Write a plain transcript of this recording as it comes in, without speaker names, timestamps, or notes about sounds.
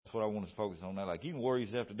That's what I want us to focus on now. Like, you can worry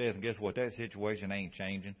yourself to death, and guess what? That situation ain't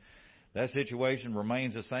changing. That situation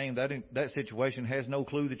remains the same. That situation has no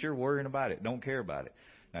clue that you're worrying about it. Don't care about it.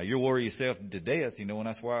 Now, you worry yourself to death, and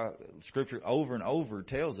that's why Scripture over and over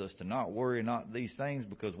tells us to not worry not these things,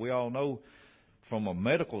 because we all know from a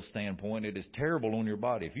medical standpoint it is terrible on your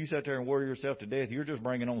body. If you sit there and worry yourself to death, you're just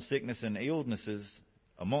bringing on sickness and illnesses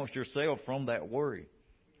amongst yourself from that worry.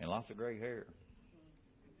 And lots of gray hair.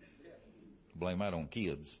 Blame that on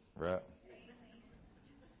kids, right?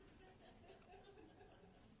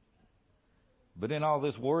 But in all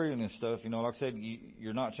this worrying and stuff, like I said,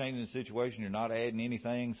 you're not changing the situation. You're not adding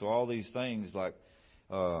anything. So all these things, like,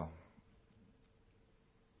 our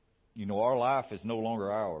life is no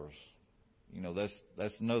longer ours.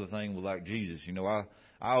 That's another thing with, like, Jesus.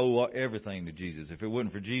 I owe everything to Jesus. If it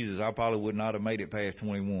wasn't for Jesus, I probably would not have made it past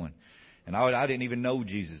 21. And I didn't even know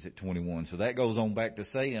Jesus at 21. So that goes on back to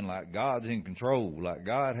saying, like, God's in control. Like,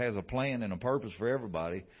 God has a plan and a purpose for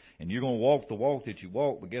everybody. And you're going to walk the walk that you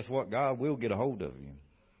walk. But guess what? God will get a hold of you.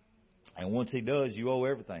 And once He does, you owe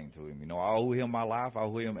everything to Him. I owe Him my life. I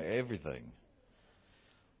owe Him everything.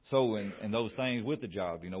 So, in those things with the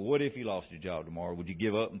job, what if you lost your job tomorrow? Would you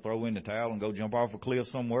give up and throw in the towel and go jump off a cliff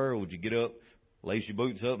somewhere? Or would you get up, lace your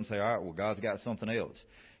boots up and say, all right, well, God's got something else?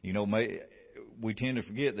 We tend to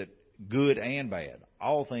forget that good and bad,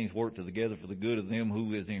 all things work together for the good of them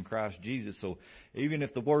who is in Christ Jesus. So even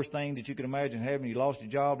if the worst thing that you can imagine happened, you lost your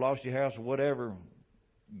job, lost your house, or whatever,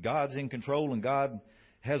 God's in control, and God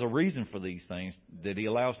has a reason for these things that He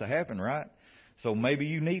allows to happen, right? So maybe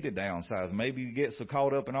you need to downsize. Maybe you get so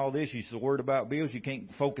caught up in all this, you're so worried about bills, you can't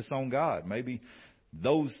focus on God. Maybe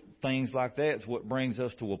those things like that's what brings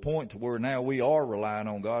us to a point to where now we are relying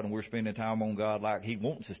on God, and we're spending time on God like He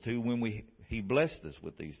wants us to when He blessed us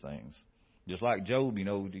with these things. Just like Job,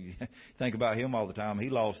 you think about him all the time. He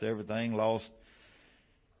lost everything,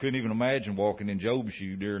 couldn't even imagine walking in Job's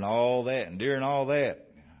shoe during all that. And during all that,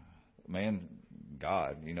 man,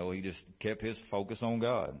 God, he just kept his focus on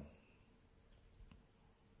God.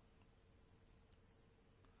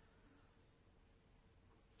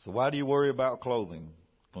 So why do you worry about clothing?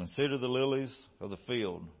 Consider the lilies of the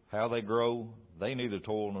field, how they grow. They neither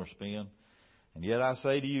toil nor spin. And yet I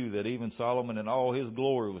say to you that even Solomon in all his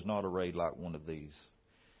glory was not arrayed like one of these.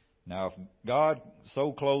 Now if God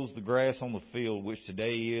so clothes the grass on the field, which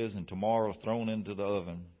today is and tomorrow is thrown into the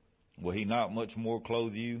oven, will He not much more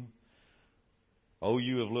clothe you, O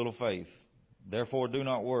you of little faith? Therefore do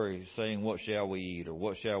not worry, saying, what shall we eat, or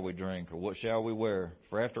what shall we drink, or what shall we wear?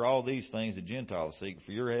 For after all these things the Gentiles seek,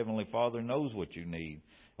 for your heavenly Father knows what you need,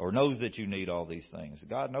 or knows that you need all these things.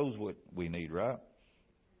 God knows what we need, right?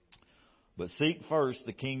 But seek first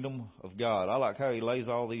the kingdom of God. I like how He lays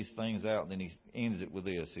all these things out, and then He ends it with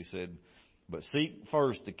this. He said, but seek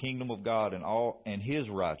first the kingdom of God and His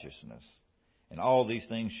righteousness, and all these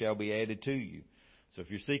things shall be added to you. So if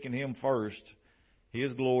you're seeking Him first,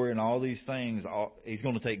 His glory and all these things, He's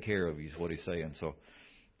going to take care of you, is what He's saying.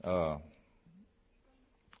 So,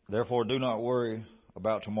 therefore do not worry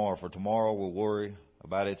about tomorrow, for tomorrow will worry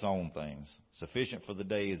about its own things. Sufficient for the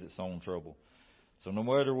day is its own trouble. So no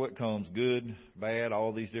matter what comes, good, bad,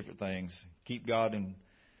 all these different things, keep God in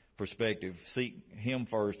perspective. Seek Him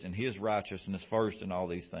first and His righteousness first in all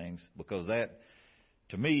these things. Because that,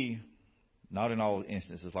 to me, not in all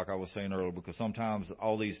instances, like I was saying earlier, because sometimes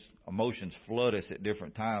all these emotions flood us at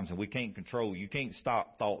different times, and we can't control. You can't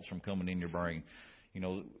stop thoughts from coming in your brain.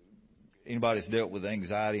 Anybody's dealt with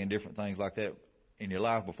anxiety and different things like that in your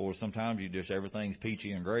life before, sometimes everything's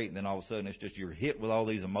peachy and great, and then all of a sudden it's just you're hit with all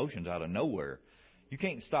these emotions out of nowhere. You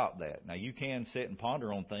can't stop that. Now, you can sit and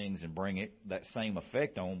ponder on things and bring that same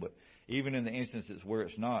effect on, but even in the instances where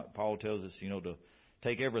it's not, Paul tells us, to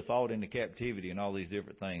take every thought into captivity and all these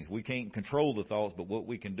different things. We can't control the thoughts, but what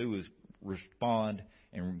we can do is respond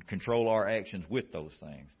and control our actions with those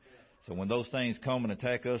things. So when those things come and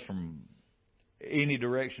attack us from any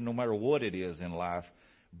direction, no matter what it is in life,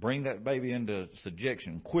 bring that baby into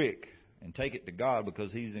subjection quick and take it to God,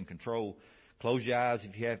 because He's in control. Close your eyes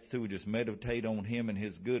if you have to. Just meditate on Him and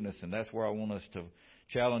His goodness. And that's where I want us to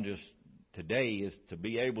challenge us today, is to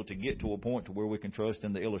be able to get to a point to where we can trust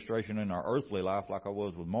in the illustration in our earthly life, like I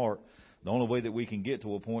was with Mark. The only way that we can get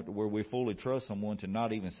to a point to where we fully trust someone, to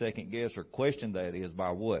not even second guess or question that, is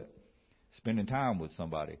by what? Spending time with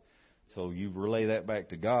somebody. So you relay that back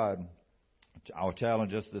to God. I'll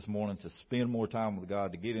challenge us this morning to spend more time with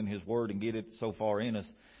God, to get in His Word and get it so far in us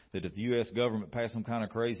that if the U.S. government passed some kind of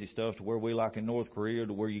crazy stuff to where we, like in North Korea,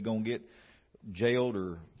 to where you're going to get jailed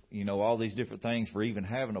or all these different things for even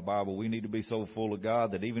having a Bible. We need to be so full of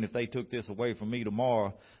God that even if they took this away from me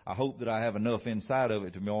tomorrow, I hope that I have enough inside of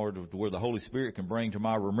it tomorrow to where the Holy Spirit can bring to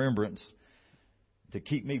my remembrance to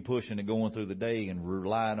keep me pushing and going through the day and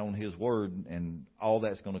relying on His Word. And all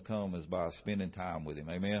that's going to come is by spending time with Him.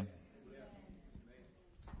 Amen.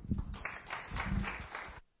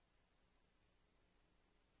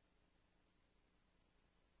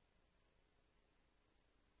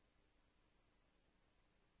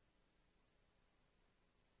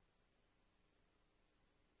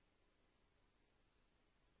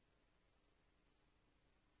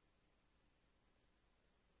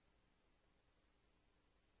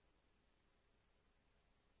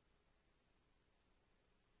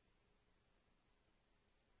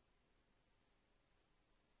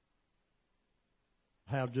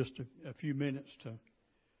 Have just a few minutes to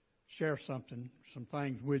share some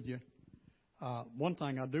things with you. One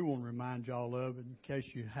thing I do want to remind y'all of, in case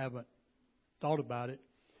you haven't thought about it,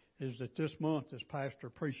 is that this month is Pastor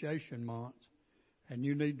Appreciation Month, and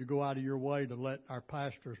you need to go out of your way to let our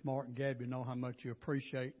pastors, Mark and Gabby, know how much you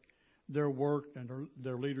appreciate their work and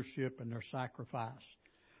their leadership and their sacrifice.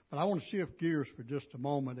 But I want to shift gears for just a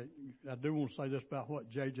moment. I do want to say this about what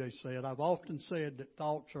J.J. said. I've often said that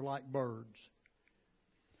thoughts are like birds.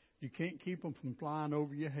 You can't keep them from flying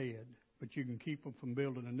over your head, but you can keep them from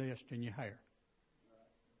building a nest in your hair.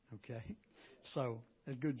 Okay? So,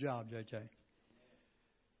 that's a good job, J.J.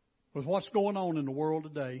 With what's going on in the world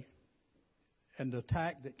today and the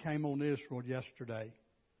attack that came on Israel yesterday,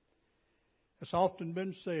 it's often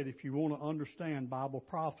been said if you want to understand Bible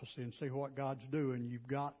prophecy and see what God's doing, you've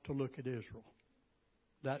got to look at Israel.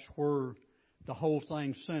 That's where the whole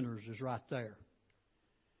thing centers, is right there.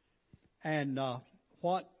 And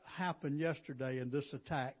what happened yesterday in this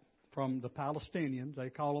attack from the Palestinians, they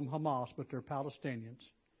call them Hamas, but they're Palestinians,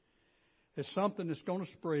 is something that's going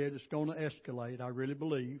to spread, it's going to escalate, I really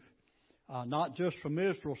believe, not just from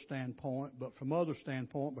Israel's standpoint, but from other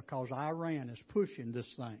standpoint, because Iran is pushing this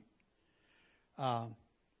thing.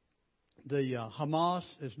 The Hamas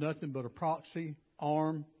is nothing but a proxy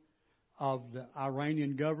arm of the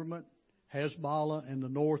Iranian government. Hezbollah in the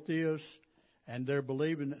north is, and they're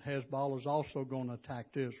believing that Hezbollah is also going to attack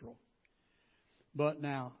Israel. But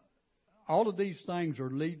now, all of these things are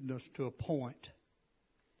leading us to a point,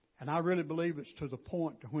 and I really believe it's to the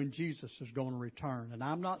point to when Jesus is going to return. And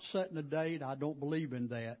I'm not setting a date. I don't believe in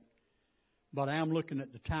that. But I am looking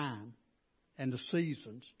at the time and the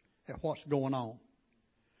seasons at what's going on.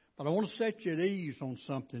 But I want to set you at ease on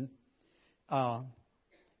something.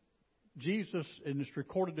 Jesus, and it's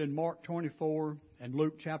recorded in Mark 24 and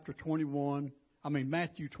Luke chapter 21,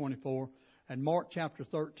 Matthew 24 and Mark chapter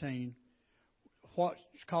 13, what's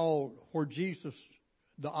called, where Jesus,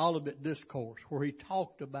 the Olivet Discourse, where He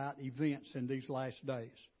talked about events in these last days.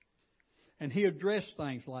 And He addressed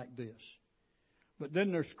things like this. But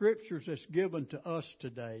then there's scriptures that's given to us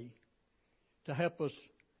today to help us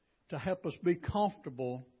be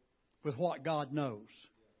comfortable with what God knows.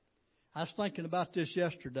 I was thinking about this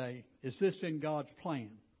yesterday. Is this in God's plan?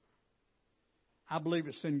 I believe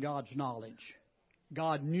it's in God's knowledge.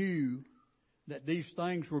 God knew that these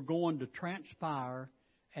things were going to transpire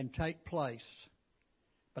and take place.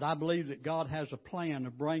 But I believe that God has a plan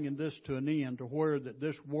of bringing this to an end, to where that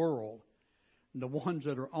this world, and the ones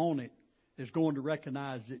that are on it, is going to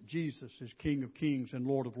recognize that Jesus is King of Kings and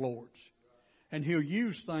Lord of Lords. And He'll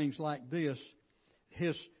use things like this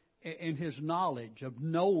in His knowledge of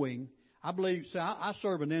knowing. I believe, I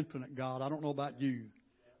serve an infinite God. I don't know about you.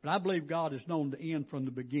 But I believe God has known the end from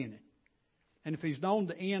the beginning. And if He's known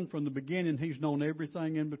the end from the beginning, He's known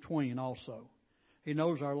everything in between also. He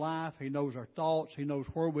knows our life. He knows our thoughts. He knows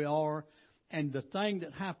where we are. And the thing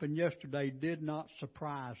that happened yesterday did not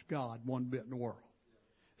surprise God one bit in the world.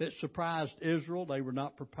 It surprised Israel. They were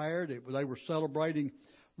not prepared. They were celebrating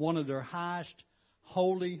one of their highest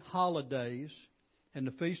holy holidays in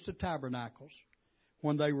the Feast of Tabernacles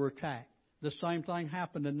when they were attacked. The same thing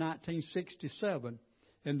happened in 1967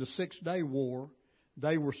 in the 6-Day War.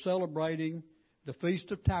 They were celebrating the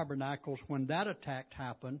Feast of Tabernacles when that attack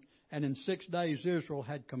happened, and in 6 days Israel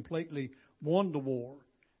had completely won the war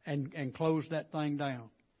and closed that thing down.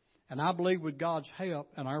 And I believe with God's help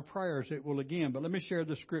and our prayers it will again. But let me share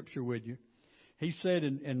the scripture with you. He said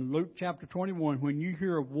in Luke chapter 21, when you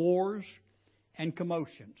hear of wars and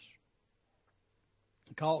commotions,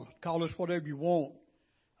 call us whatever you want.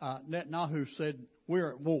 Netanyahu said, we're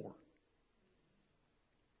at war.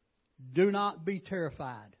 Do not be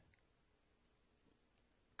terrified.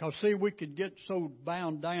 Because, see, we could get so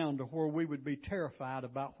bound down to where we would be terrified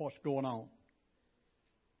about what's going on.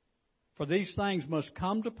 For these things must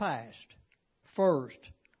come to pass first,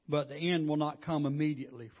 but the end will not come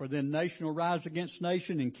immediately. For then nation will rise against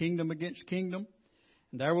nation, and kingdom against kingdom.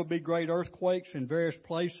 And there will be great earthquakes in various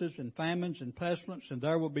places, and famines and pestilence, and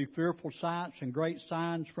there will be fearful sights and great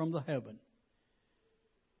signs from the heaven.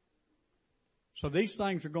 So these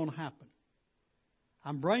things are going to happen.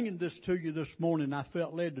 I'm bringing this to you this morning. I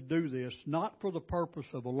felt led to do this, not for the purpose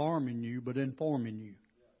of alarming you, but informing you.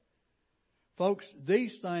 Folks,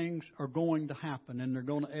 these things are going to happen, and they're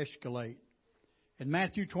going to escalate. In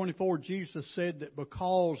Matthew 24, Jesus said that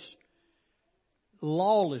because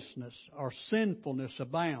lawlessness or sinfulness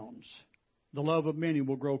abounds, the love of many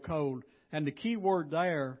will grow cold. And the key word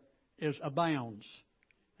there is abounds.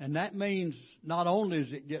 And that means not only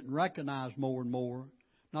is it getting recognized more and more,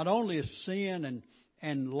 not only is sin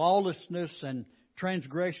and lawlessness and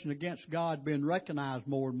transgression against God being recognized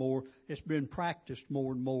more and more, it's been practiced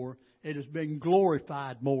more and more. It has been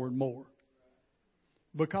glorified more and more.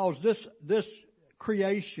 Because this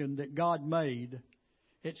creation that God made,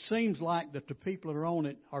 it seems like that the people that are on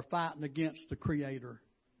it are fighting against the Creator.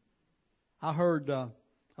 I heard a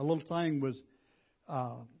little thing was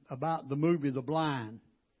about the movie The Blind.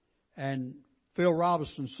 And Phil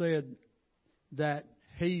Robinson said that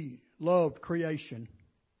he loved creation,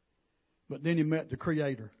 but then he met the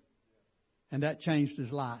Creator, and that changed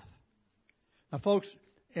his life. Now, folks,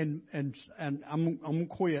 and I'm going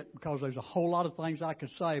to quit because there's a whole lot of things I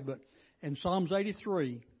could say, but in Psalms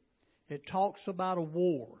 83, it talks about a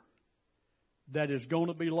war that is going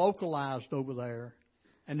to be localized over there,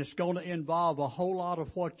 and it's going to involve a whole lot of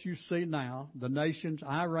what you see now, the nations,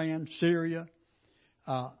 Iran, Syria,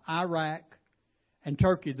 Iraq, and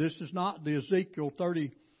Turkey. This is not the Ezekiel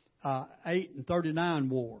 38 and 39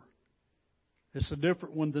 war. It's a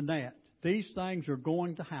different one than that. These things are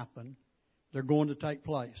going to happen. They're going to take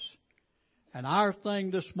place. And our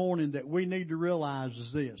thing this morning that we need to realize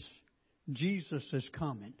is this. Jesus is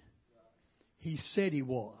coming. He said He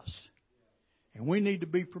was. And we need to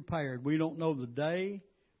be prepared. We don't know the day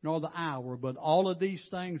nor the hour, but all of these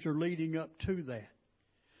things are leading up to that.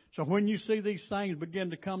 So when you see these things begin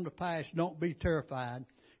to come to pass, don't be terrified.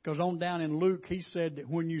 Because on down in Luke, he said that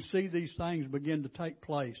when you see these things begin to take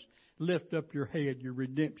place, lift up your head, your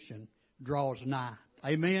redemption draws nigh.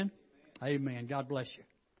 Amen? Amen. God bless you.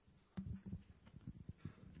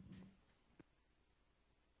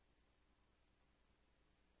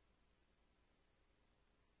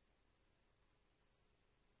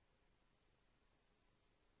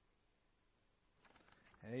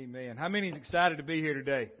 Amen. How many is excited to be here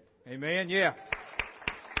today? Amen. Yeah.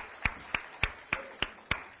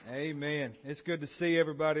 Amen. It's good to see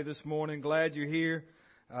everybody this morning. Glad you're here.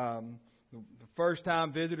 The first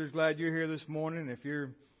time visitors, glad you're here this morning. If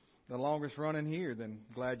you're the longest running here, then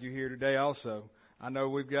glad you're here today also. I know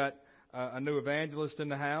we've got a new evangelist in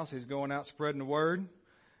the house. He's going out spreading the word.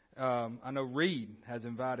 I know Reed has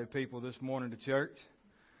invited people this morning to church.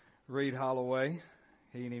 Reed Holloway.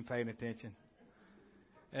 He ain't even paying attention.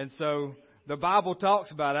 And so the Bible talks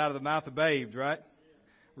about out of the mouth of babes, right?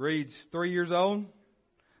 Reed's 3 years old.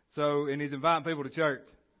 And he's inviting people to church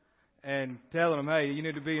and telling them, hey, you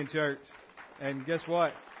need to be in church. And guess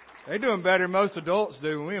what? They're doing better than most adults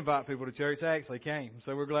do when we invite people to church. They actually came.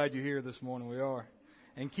 So we're glad you're here this morning. We are.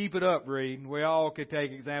 And keep it up, Reed. We all could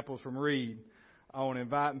take examples from Reed on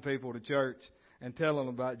inviting people to church and telling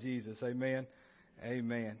them about Jesus. Amen.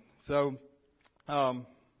 Amen. So,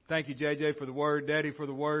 thank you, JJ, for the word. Daddy, for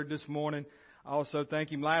the word this morning. I also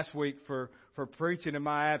thank him last week for preaching in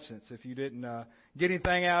my absence. If you didn't get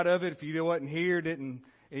anything out of it, if you wasn't here,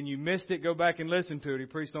 and you missed it, go back and listen to it. He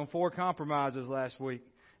preached on 4 compromises last week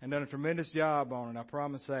and done a tremendous job on it. I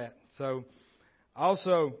promise that. So,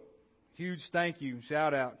 also, huge thank you,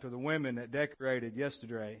 shout out to the women that decorated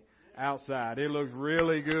yesterday outside. It looks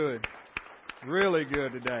really good. Really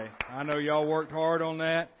good today. I know y'all worked hard on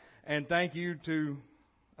that. And thank you to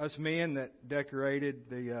us men that decorated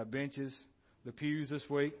the benches, the pews this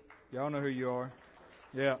week. Y'all know who you are.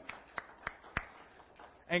 Yeah.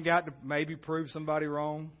 And got to maybe prove somebody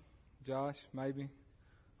wrong. Josh, maybe.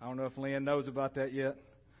 I don't know if Lynn knows about that yet.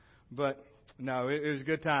 But, no, it was a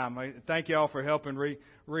good time. Thank y'all for helping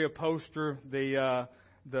reupholster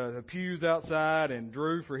the pews outside, and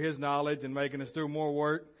Drew for his knowledge and making us do more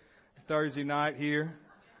work Thursday night here.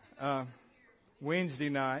 Wednesday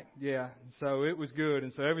night, yeah. So it was good.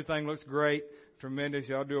 And so everything looks great, tremendous.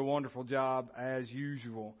 Y'all do a wonderful job as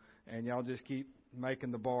usual. And y'all just keep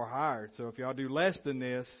making the bar higher. So if y'all do less than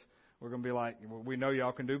this, we're going to be like, well, we know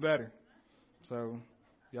y'all can do better. So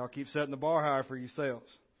y'all keep setting the bar higher for yourselves.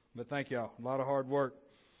 But thank y'all. A lot of hard work.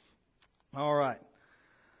 All right.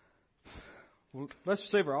 Well, let's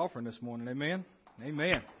receive our offering this morning. Amen.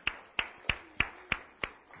 Amen.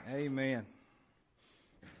 Amen.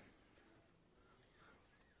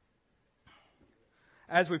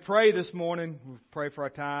 As we pray this morning, we pray for our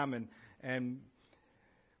time, and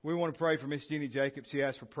we want to pray for Miss Jeannie Jacobs. She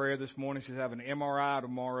asked for prayer this morning. She's having an MRI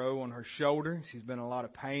tomorrow on her shoulder. She's been in a lot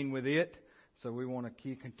of pain with it. So we want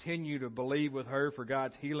to continue to believe with her for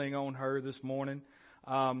God's healing on her this morning.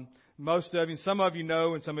 Most of you, some of you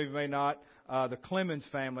know, and some of you may not, the Clemens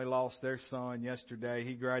family lost their son yesterday.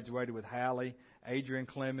 He graduated with Hallie, Adrian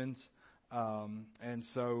Clemens. And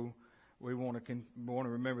so we want to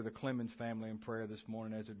remember the Clemens family in prayer this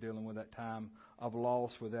morning as they're dealing with that time of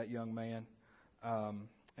loss with that young man.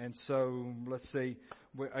 And so let's see.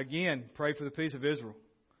 Again, pray for the peace of Israel.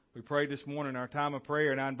 We prayed this morning in our time of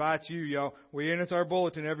prayer, and I invite you, y'all. We enter our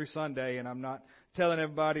bulletin every Sunday, and I'm not telling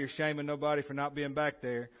everybody or shaming nobody for not being back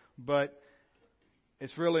there, but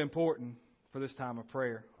it's really important for this time of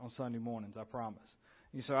prayer on Sunday mornings, I promise.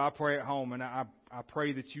 You say, I pray at home, and I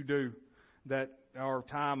pray that you do. That our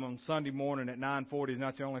time on Sunday morning at 9:40 is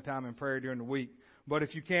not the only time in prayer during the week. But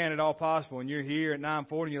if you can at all possible, and you're here at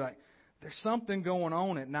 9:40, and you're like, there's something going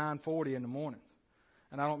on at 9:40 in the morning,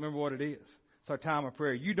 and I don't remember what it is. It's our time of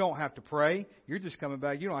prayer. You don't have to pray. You're just coming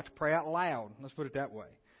back. You don't have to pray out loud. Let's put it that way.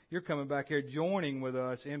 You're coming back here joining with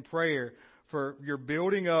us in prayer for you're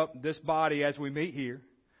building up this body as we meet here.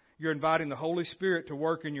 You're inviting the Holy Spirit to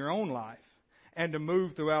work in your own life and to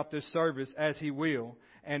move throughout this service as He will.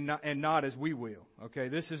 And not as we will. Okay,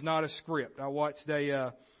 this is not a script. I watched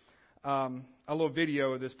a little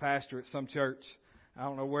video of this pastor at some church. I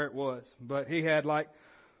don't know where it was, but he had like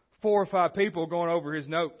 4 or 5 people going over his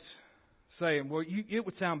notes, saying, "Well, it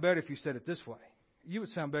would sound better if you said it this way. You would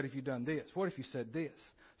sound better if you done this. What if you said this?"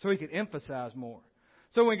 So he could emphasize more.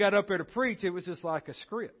 So when he got up there to preach, it was just like a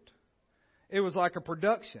script. It was like a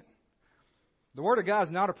production. The Word of God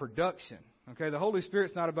is not a production. Okay, the Holy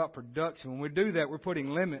Spirit's not about production. When we do that, we're putting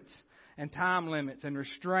limits and time limits and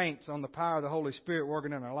restraints on the power of the Holy Spirit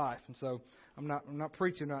working in our life. And so I'm not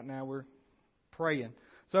preaching right now. We're praying.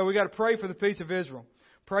 So we got to pray for the peace of Israel.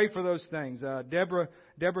 Pray for those things. Deborah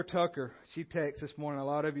Tucker, she texted this morning. A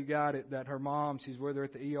lot of you got it, that her mom, she's with her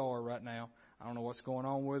at the ER right now. I don't know what's going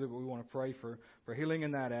on with her, but we want to pray for healing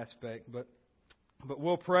in that aspect. But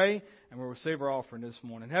we'll pray and we'll receive our offering this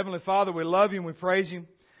morning. Heavenly Father, we love you and we praise you.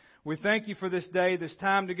 We thank you for this day, this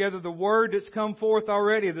time together, the word that's come forth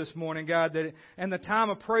already this morning, God, and the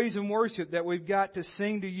time of praise and worship that we've got to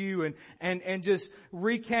sing to you and just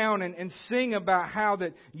recount and sing about how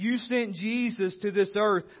that you sent Jesus to this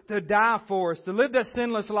earth to die for us, to live that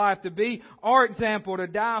sinless life, to be our example, to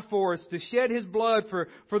die for us, to shed His blood for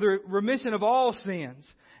the remission of all sins.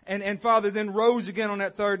 And Father, then rose again on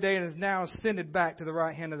that third day and is now ascended back to the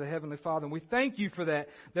right hand of the Heavenly Father. And we thank you for that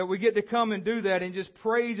we get to come and do that and just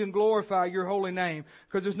praise and glorify your holy name,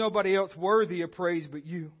 because there's nobody else worthy of praise but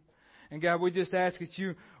you. And God, we just ask that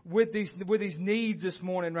you, with these needs this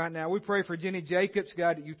morning right now, we pray for Jenny Jacobs,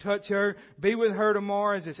 God, that you touch her, be with her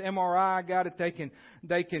tomorrow as this MRI, God, that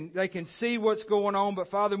they can see what's going on. But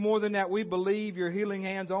Father, more than that, we believe your healing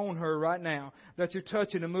hands on her right now, that you're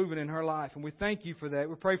touching and moving in her life. And we thank you for that.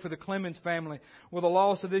 We pray for the Clemens family with the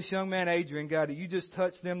loss of this young man, Adrian, God, that you just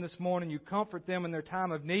touch them this morning. You comfort them in their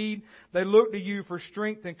time of need. They look to you for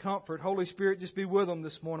strength and comfort. Holy Spirit, just be with them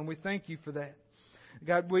this morning. We thank you for that.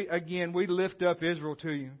 God, we lift up Israel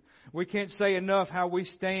to you. We can't say enough how we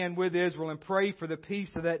stand with Israel and pray for the peace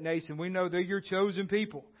of that nation. We know they're your chosen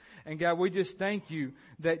people. And God, we just thank you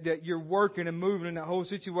that you're working and moving in that whole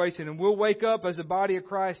situation. And we'll wake up as a body of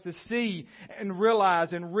Christ to see and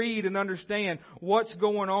realize and read and understand what's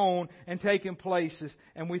going on and taking places.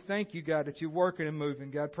 And we thank you, God, that you're working and moving.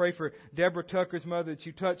 God, pray for Deborah Tucker's mother, that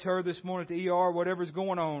you touch her this morning at the ER, whatever's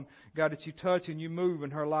going on. God, that you touch and you move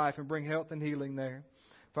in her life and bring health and healing there.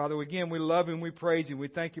 Father, again, we love you and we praise you. We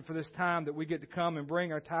thank you for this time that we get to come and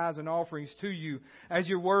bring our tithes and offerings to you, as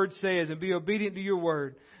your word says, and be obedient to your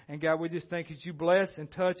word. And God, we just thank you that you bless and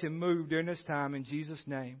touch and move during this time. In Jesus'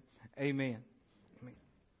 name, amen.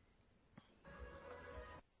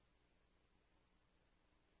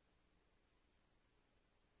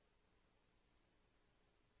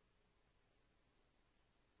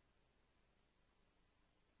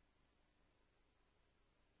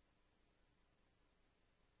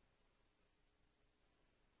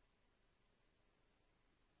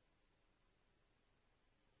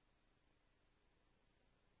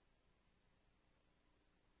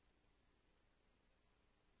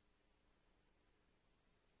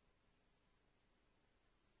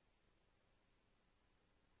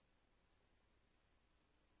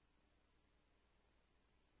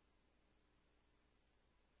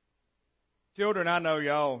 Children, I know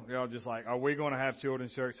y'all just like, are we going to have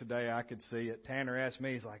children's church today? I could see it. Tanner asked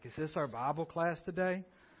me, he's like, is this our Bible class today?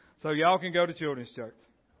 So y'all can go to children's church.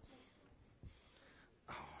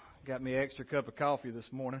 Oh, got me an extra cup of coffee this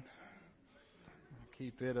morning.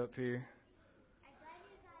 Keep it up here.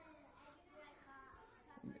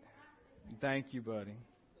 Thank you, buddy.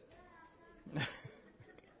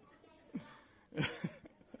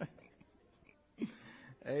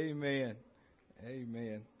 Amen.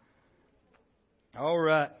 Amen. All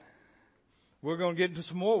right. We're going to get into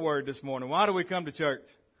some more word this morning. Why do we come to church?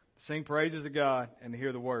 To sing praises to God and to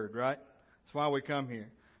hear the word, right? That's why we come here.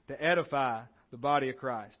 To edify the body of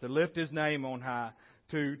Christ. To lift His name on high.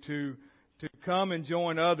 To come and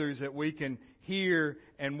join others that we can hear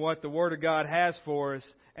and what the Word of God has for us,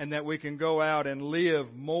 and that we can go out and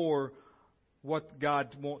live more what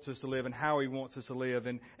God wants us to live and how He wants us to live,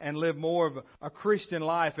 and live more of a Christian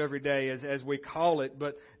life every day as we call it,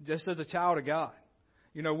 but just as a child of God.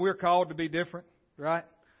 You know, we're called to be different, right?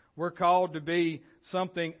 We're called to be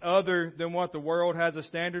something other than what the world has a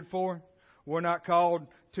standard for. We're not called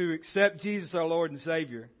to accept Jesus our Lord and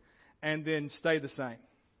Savior and then stay the same.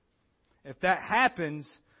 If that happens,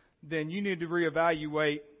 then you need to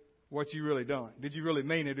reevaluate what you really done. Did you really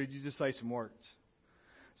mean it, or did you just say some words?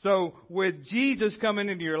 So with Jesus coming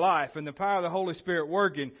into your life and the power of the Holy Spirit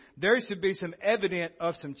working, there should be some evidence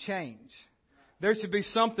of some change. There should be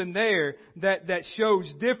something there that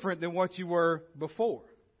shows different than what you were before.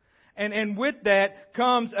 And with that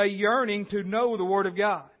comes a yearning to know the Word of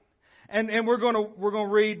God. And we're going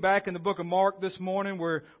to read back in the book of Mark this morning.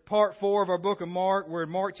 We're part 4 of our book of Mark. We're in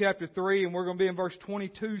Mark chapter 3, and we're going to be in verse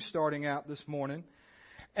 22 starting out this morning.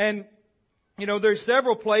 And, you know, there's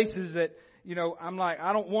several places that, you know, I'm like,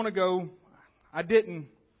 I don't want to go. I didn't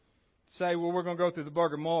say, well, we're going to go through the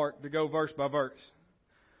book of Mark to go verse by verse.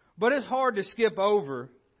 But it's hard to skip over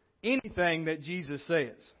anything that Jesus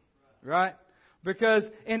says, right? Because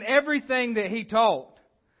in everything that He taught,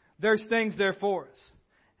 there's things there for us.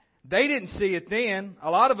 They didn't see it then.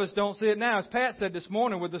 A lot of us don't see it now. As Pat said this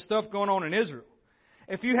morning with the stuff going on in Israel.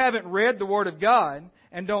 If you haven't read the Word of God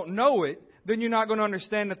and don't know it, then you're not going to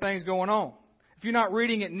understand the things going on. If you're not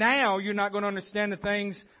reading it now, you're not going to understand the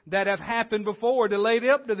things that have happened before to lead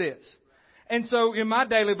up to this. And so in my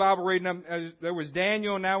daily Bible reading, there was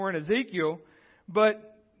Daniel, and now we're in Ezekiel.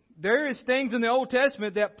 But there is things in the Old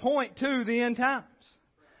Testament that point to the end times.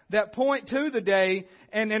 That point to the day,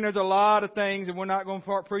 and then there's a lot of things, and we're not going to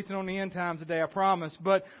start preaching on the end times today, I promise.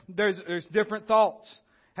 But there's different thoughts.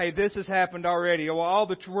 Hey, this has happened already. Well,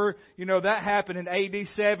 that happened in AD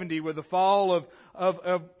 70 with the fall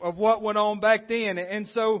of what went on back then. And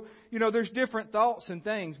so, you know, there's different thoughts and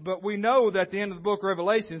things. But we know that the end of the book of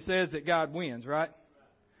Revelation says that God wins, right?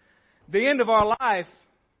 The end of our life,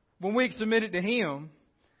 when we submit it to Him,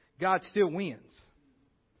 God still wins.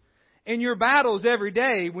 In your battles every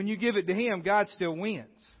day, when you give it to Him, God still wins.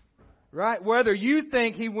 Right? Whether you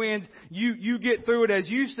think He wins, you get through it as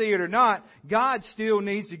you see it or not, God still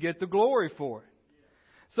needs to get the glory for it.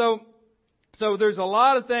 So there's a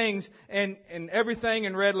lot of things and everything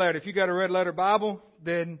in red letter. If you got a red letter Bible,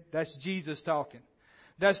 then that's Jesus talking.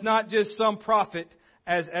 That's not just some prophet,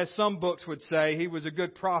 as some books would say. He was a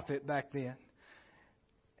good prophet back then.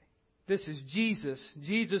 This is Jesus.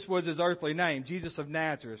 Jesus was His earthly name, Jesus of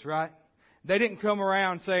Nazareth, right? They didn't come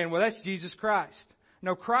around saying, well, that's Jesus Christ.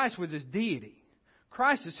 No, Christ was His deity.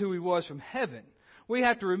 Christ is who He was from heaven. We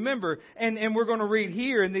have to remember, and we're going to read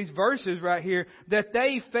here in these verses right here, that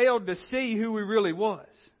they failed to see who He really was.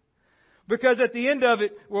 Because at the end of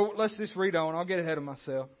it, well, let's just read on. I'll get ahead of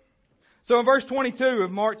myself. So in verse 22 of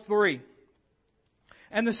Mark 3,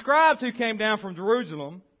 and the scribes who came down from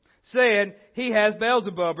Jerusalem said, He has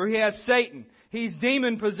Beelzebub, or He has Satan. He's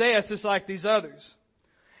demon possessed just like these others.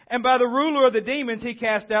 And by the ruler of the demons, He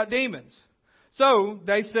cast out demons. So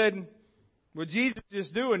they said, well, Jesus is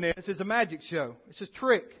just doing this. It's a magic show. It's a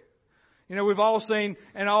trick. You know, we've all seen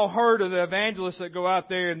and all heard of the evangelists that go out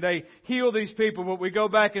there and they heal these people. But we go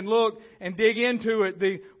back and look and dig into it.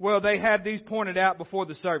 They have these pointed out before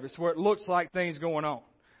the service where it looks like things going on.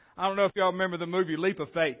 I don't know if y'all remember the movie Leap of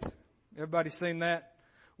Faith. Everybody seen that?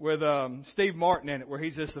 With Steve Martin in it, where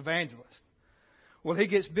he's this evangelist. Well, he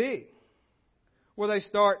gets big. Where they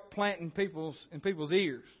start planting in people's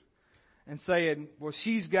ears and saying, well,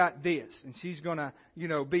 she's got this, and she's going to,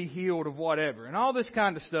 be healed of whatever, and all this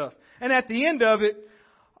kind of stuff. And at the end of it,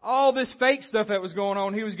 all this fake stuff that was going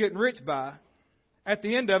on, he was getting rich by. At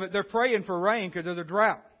the end of it, they're praying for rain because there's a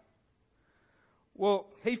drought. Well,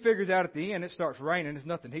 he figures out at the end it starts raining. There's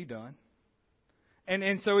nothing he done.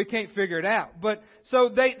 And so he can't figure it out. But so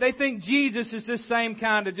they think Jesus is this same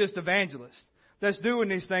kind of just evangelist. that's doing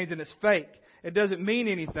these things and it's fake. It doesn't mean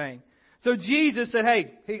anything. So Jesus said,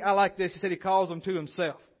 hey, I like this. He said he calls them to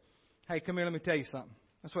himself. Hey, come here, let me tell you something.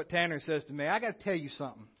 That's what Tanner says to me. I got to tell you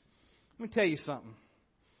something. Let me tell you something.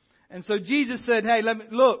 And so Jesus said, hey, let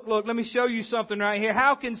me show you something right here.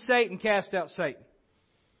 How can Satan cast out Satan?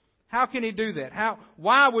 How can he do that?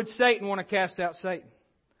 Why would Satan want to cast out Satan?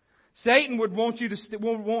 Satan would want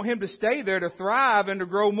him to stay there to thrive and to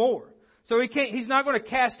grow more. So he's not going to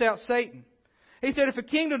cast out Satan. He said, if a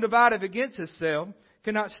kingdom divided against itself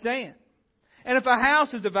cannot stand. And if a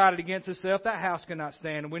house is divided against itself, that house cannot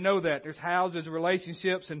stand. And we know that. There's houses,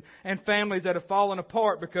 relationships, and families that have fallen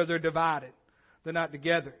apart because they're divided. They're not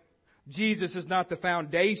together. Jesus is not the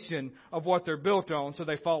foundation of what they're built on, so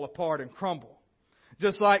they fall apart and crumble.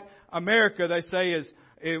 Just like America, they say,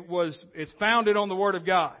 it's founded on the Word of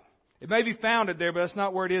God. It may be founded there, but that's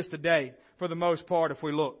not where it is today, for the most part, if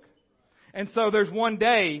we look. And so there's one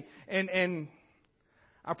day, and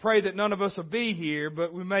I pray that none of us will be here,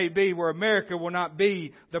 but we may be where America will not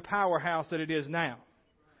be the powerhouse that it is now.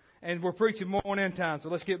 And we're preaching more on end time, so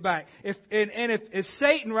let's get back. If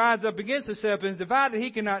Satan rides up against himself and is divided,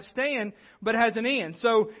 he cannot stand, but has an end.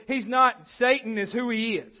 So Satan is who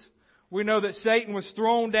he is. We know that Satan was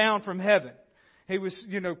thrown down from heaven. He was,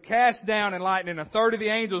 cast down in lightning. A third of the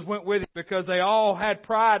angels went with him because they all had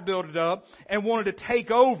pride built up and wanted to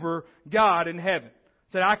take over God in heaven.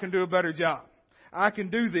 Said, I can do a better job. I can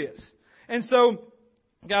do this. And so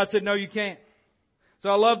God said, no, you can't. So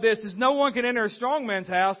I love this. Is no one can enter a strong man's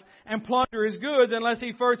house and plunder his goods unless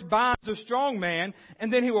he first binds a strong man,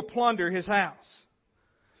 and then he will plunder his house.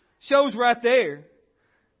 Shows right there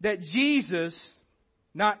that Jesus,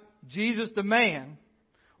 not Jesus the man,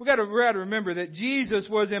 we got to remember that Jesus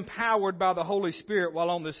was empowered by the Holy Spirit while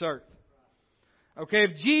on this earth. Okay,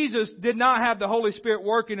 if Jesus did not have the Holy Spirit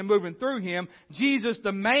working and moving through him, Jesus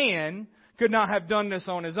the man could not have done this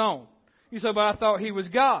on his own. You say, but I thought he was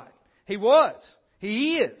God. He was.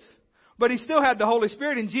 He is. But he still had the Holy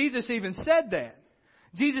Spirit, and Jesus even said that.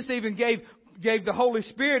 Jesus even gave the Holy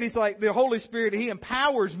Spirit. He's like, the Holy Spirit, He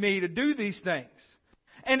empowers me to do these things.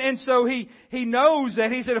 And so he knows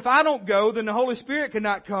that. He said, if I don't go, then the Holy Spirit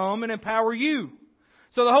cannot come and empower you.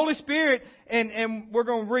 So the Holy Spirit, and we're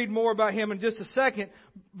going to read more about Him in just a second,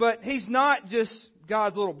 but He's not just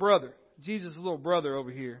God's little brother, Jesus' little brother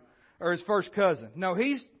over here, or His first cousin. No,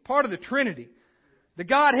 He's part of the Trinity. The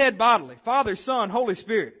Godhead bodily, Father, Son, Holy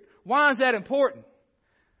Spirit. Why is that important?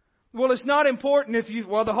 Well, it's not important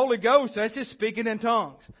the Holy Ghost, that's just speaking in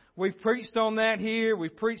tongues. We've preached on that here.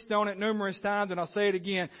 We've preached on it numerous times, and I'll say it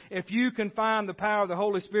again. If you confine the power of the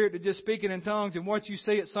Holy Spirit to just speaking in tongues and what you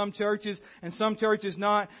see at some churches and some churches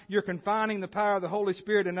not, you're confining the power of the Holy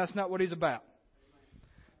Spirit, and that's not what He's about.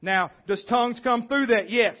 Now, does tongues come through that?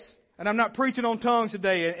 Yes. And I'm not preaching on tongues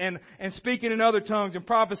today and speaking in other tongues and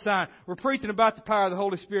prophesying. We're preaching about the power of the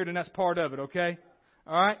Holy Spirit, and that's part of it, okay?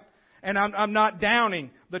 All right? And I'm not downing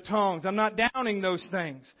the tongues. I'm not downing those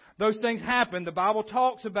things. Those things happen. The Bible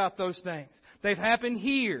talks about those things. They've happened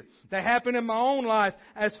here. They happen in my own life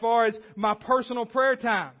as far as my personal prayer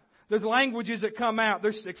time. There's languages that come out.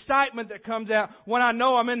 There's excitement that comes out when I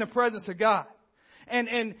know I'm in the presence of God.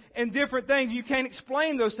 And different things. You can't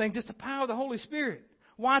explain those things. It's the power of the Holy Spirit.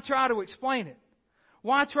 Why try to explain it?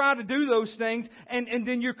 Why try to do those things and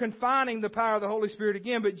then you're confining the power of the Holy Spirit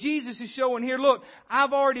again? But Jesus is showing here, look,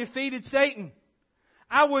 I've already defeated Satan.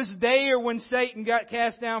 I was there when Satan got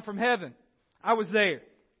cast down from heaven. I was there.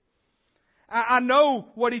 I know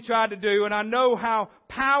what he tried to do, and I know how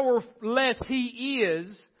powerless he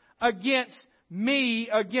is against me,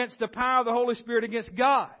 against the power of the Holy Spirit, against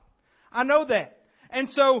God. I know that. And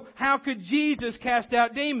so how could Jesus cast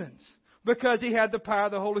out demons? Because he had the power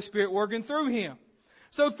of the Holy Spirit working through him.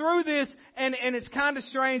 So through this, and it's kind of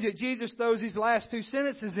strange that Jesus throws these last two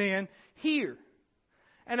sentences in here.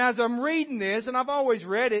 And as I'm reading this, and I've always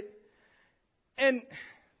read it, and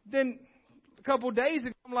then a couple of days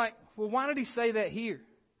ago, I'm like, well, why did he say that here?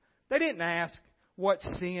 They didn't ask what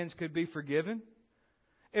sins could be forgiven.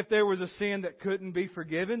 If there was a sin that couldn't be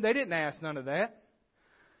forgiven, they didn't ask none of that.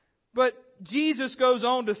 But Jesus goes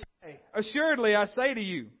on to say, assuredly I say to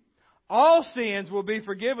you, all sins will be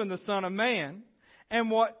forgiven the Son of Man, and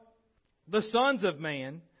what the sons of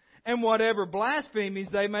man, and whatever blasphemies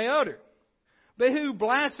they may utter. But who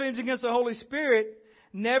blasphemes against the Holy Spirit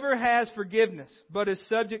never has forgiveness, but is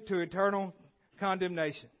subject to eternal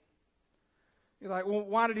condemnation. You're like, well,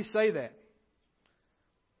 why did he say that?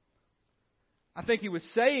 I think he was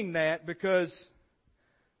saying that because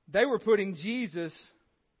they were putting Jesus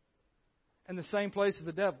in the same place as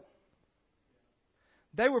the devil.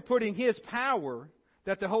 They were putting his power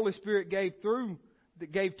that the Holy Spirit gave through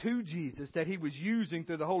that gave to Jesus that He was using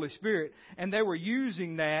through the Holy Spirit. And they were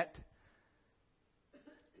using that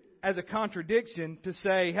as a contradiction to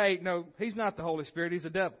say, hey, no, He's not the Holy Spirit, He's the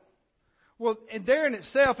devil. Well, and there in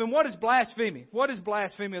itself, and what is blasphemy? What is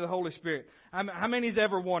blasphemy of the Holy Spirit? How many's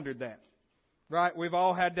ever wondered that? Right? We've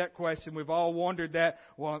all had that question. We've all wondered that.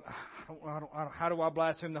 Well, how do I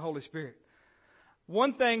blaspheme the Holy Spirit?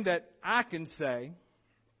 One thing that I can say,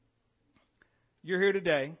 you're here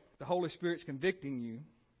today, the Holy Spirit's convicting you.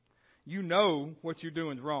 You know what you're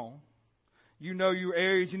doing is wrong. You know your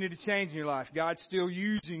areas you need to change in your life. God's still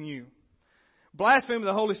using you. Blasphemy of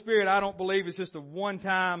the Holy Spirit, I don't believe it's just a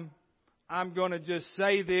one-time, I'm going to just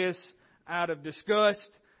say this out of disgust,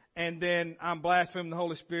 and then I'm blaspheming the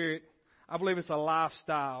Holy Spirit. I believe it's a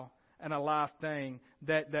lifestyle and a life thing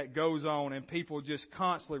that goes on, and people just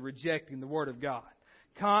constantly rejecting the Word of God.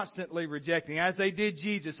 Constantly rejecting. As they did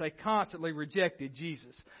Jesus, they constantly rejected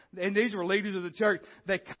Jesus. And these were leaders of the church.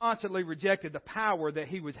 They constantly rejected the power that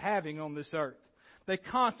He was having on this earth. They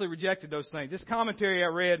constantly rejected those things. This commentary I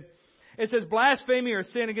read, it says, blasphemy or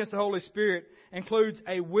sin against the Holy Spirit includes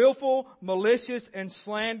a willful, malicious, and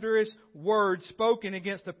slanderous word spoken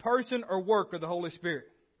against the person or work of the Holy Spirit.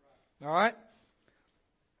 All right?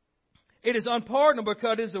 It is unpardonable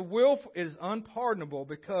because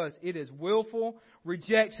it is willful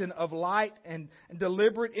rejection of light and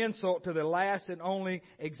deliberate insult to the last and only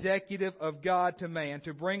executive of God to man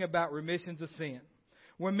to bring about remissions of sin.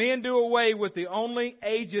 When men do away with the only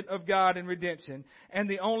agent of God in redemption and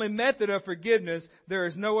the only method of forgiveness, there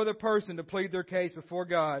is no other person to plead their case before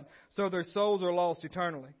God, so their souls are lost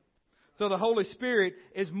eternally. So the Holy Spirit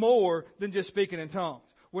is more than just speaking in tongues.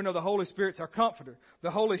 We know the Holy Spirit's our comforter.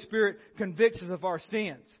 The Holy Spirit convicts us of our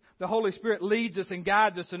sins. The Holy Spirit leads us and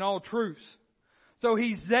guides us in all truths. So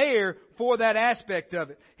He's there for that aspect of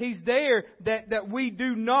it. He's there that we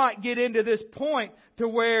do not get into this point to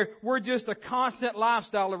where we're just a constant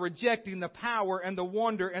lifestyle of rejecting the power and the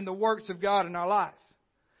wonder and the works of God in our life.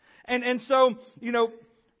 And so,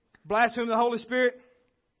 blaspheme the Holy Spirit.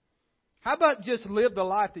 How about just live the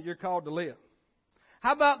life that you're called to live?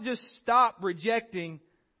 How about just stop rejecting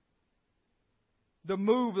the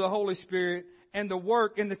move of the Holy Spirit and the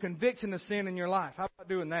work and the conviction of sin in your life? How about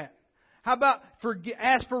doing that? How about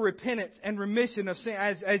ask for repentance and remission of sin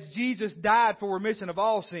as Jesus died for remission of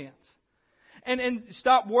all sins? And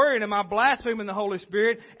stop worrying, am I blaspheming the Holy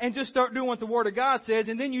Spirit? And just start doing what the Word of God says,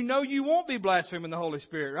 and then you know you won't be blaspheming the Holy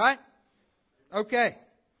Spirit, right? Okay.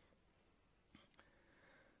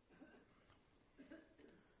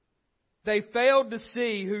 They failed to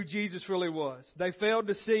see who Jesus really was. They failed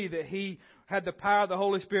to see that He had the power of the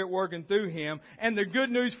Holy Spirit working through Him. And the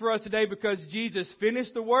good news for us today, because Jesus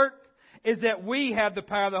finished the work, is that we have the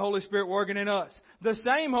power of the Holy Spirit working in us. The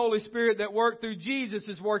same Holy Spirit that worked through Jesus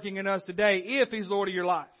is working in us today if He's Lord of your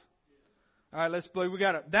life. All right, let's believe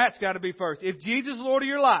that's got to be first. If Jesus is Lord of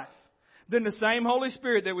your life, then the same Holy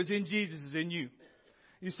Spirit that was in Jesus is in you.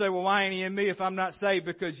 You say, well, why ain't He in me if I'm not saved?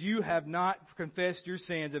 Because you have not confessed your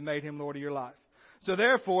sins and made Him Lord of your life. So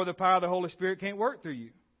therefore, the power of the Holy Spirit can't work through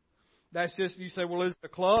you. That's just, you say, well, is it a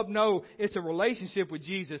club? No, it's a relationship with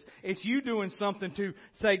Jesus. It's you doing something to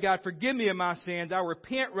say, God, forgive me of my sins. I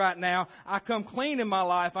repent right now. I come clean in my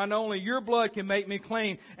life. I know only your blood can make me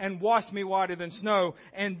clean and wash me whiter than snow.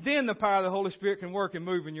 And then the power of the Holy Spirit can work and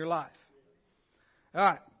move in your life. All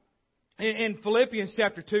right. In Philippians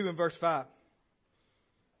chapter 2 and verse 5.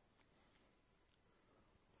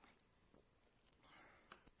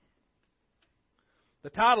 The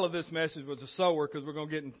title of this message was a sower because we're going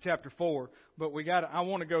to get in chapter 4. But I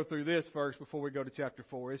want to go through this first before we go to chapter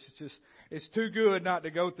 4. It's too good not to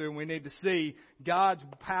go through, and we need to see God's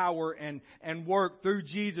power and work through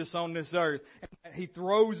Jesus on this earth. And He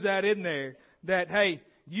throws that in there that, hey,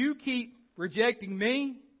 you keep rejecting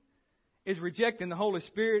me is rejecting the Holy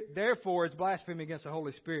Spirit. Therefore, it's blasphemy against the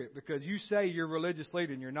Holy Spirit because you say you're a religious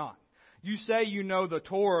leader and you're not. You say you know the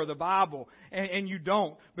Torah or the Bible, and you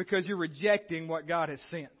don't because you're rejecting what God has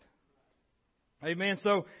sent. Amen.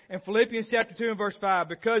 So in Philippians chapter 2 and verse 5,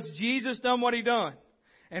 because Jesus done what He done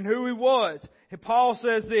and who He was, Paul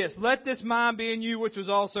says this, let this mind be in you which was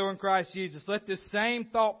also in Christ Jesus. Let this same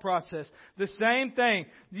thought process, the same thing.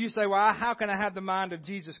 You say, well, how can I have the mind of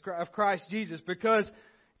Christ Jesus? Because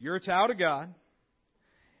you're a child of God.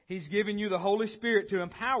 He's given you the Holy Spirit to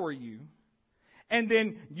empower you. And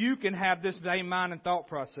then you can have this same mind and thought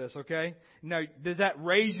process, okay? Now, does that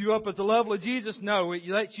raise you up at the level of Jesus? No, it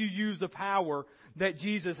lets you use the power that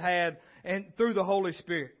Jesus had and through the Holy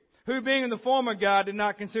Spirit. Who being in the form of God did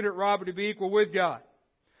not consider it robbery to be equal with God,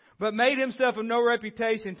 but made Himself of no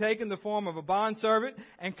reputation, taking the form of a bondservant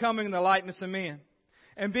and coming in the likeness of men.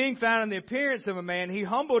 And being found in the appearance of a man, he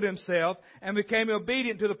humbled himself and became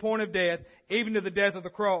obedient to the point of death, even to the death of the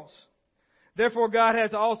cross. Therefore God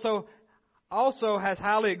has also has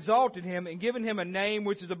highly exalted him and given him a name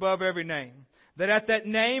which is above every name, that at that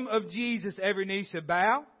name of Jesus every knee should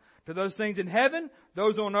bow, to those things in heaven,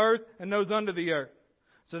 those on earth, and those under the earth.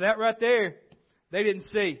 So that right there, they didn't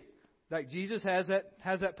see. Like Jesus has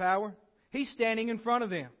that power. He's standing in front of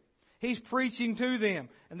them. He's preaching to them,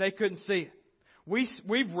 and they couldn't see it.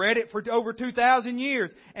 We've read it for over 2,000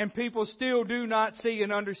 years, and people still do not see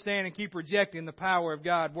and understand and keep rejecting the power of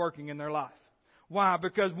God working in their life. Why?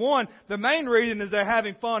 Because one, the main reason is they're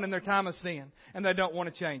having fun in their time of sin, and they don't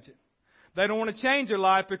want to change it. They don't want to change their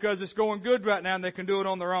life because it's going good right now and they can do it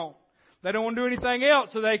on their own. They don't want to do anything else,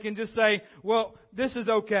 so they can just say, well, this is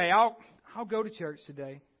okay. I'll go to church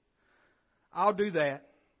today. I'll do that.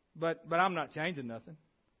 But I'm not changing nothing.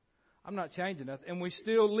 I'm not changing nothing. And we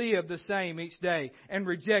still live the same each day and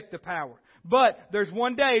reject the power. But there's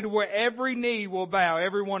one day to where every knee will bow,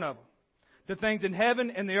 every one of them, to things in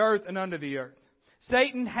heaven and the earth and under the earth.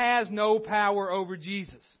 Satan has no power over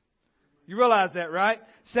Jesus. You realize that, right?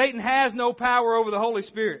 Satan has no power over the Holy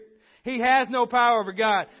Spirit. He has no power over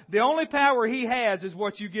God. The only power he has is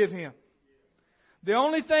what you give him. The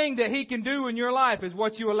only thing that he can do in your life is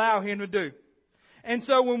what you allow him to do. And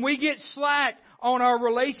so when we get slack on our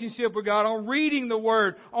relationship with God, on reading the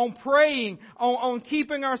Word, on praying, on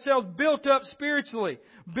keeping ourselves built up spiritually,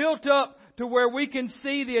 built up to where we can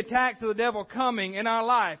see the attacks of the devil coming in our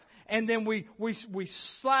life, and then we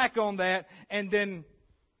slack on that, and then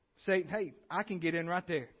say, hey, I can get in right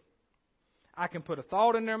there. I can put a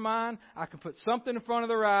thought in their mind. I can put something in front of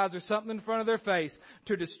their eyes or something in front of their face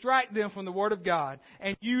to distract them from the Word of God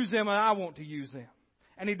and use them as I want to use them.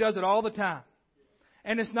 And he does it all the time.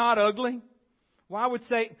 And it's not ugly.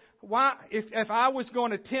 If I was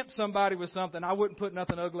going to tempt somebody with something, I wouldn't put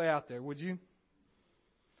nothing ugly out there, would you?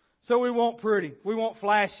 So we want pretty. We want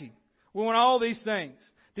flashy. We want all these things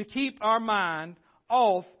to keep our mind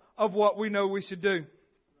off of what we know we should do.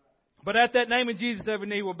 But at that name of Jesus, every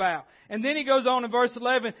knee will bow. And then he goes on in verse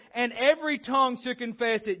 11, and every tongue should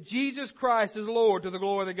confess that Jesus Christ is Lord to the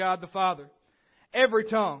glory of God the Father. Every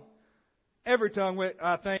tongue. Every tongue.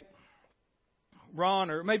 I think Ron,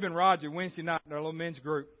 or maybe Roger, Wednesday night in our little men's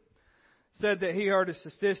group, said that he heard a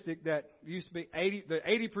statistic that used to be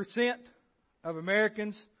 80% of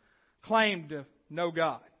Americans claimed to know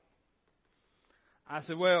God. I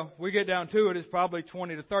said, well, we get down to it, it's probably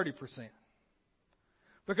 20 to 30%.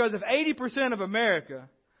 Because if 80% of America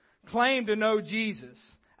claim to know Jesus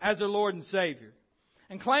as their Lord and Savior,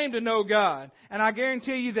 and claim to know God, and I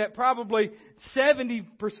guarantee you that probably 70%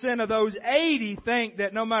 of those 80 think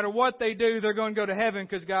that no matter what they do, they're going to go to heaven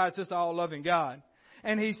because God's just all loving God.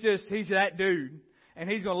 And He's that dude. And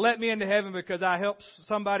He's going to let me into heaven because I helped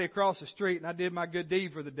somebody across the street and I did my good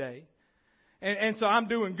deed for the day. And so I'm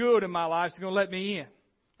doing good in my life, so He's going to let me in.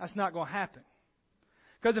 That's not going to happen.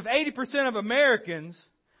 Because if 80% of Americans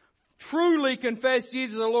truly confessed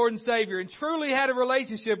Jesus as Lord and Savior and truly had a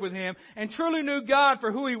relationship with Him and truly knew God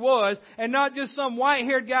for who He was and not just some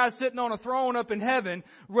white-haired guy sitting on a throne up in heaven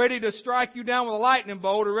ready to strike you down with a lightning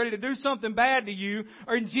bolt or ready to do something bad to you,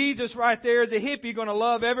 or Jesus right there as a hippie going to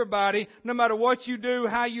love everybody no matter what you do,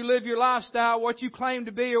 how you live your lifestyle, what you claim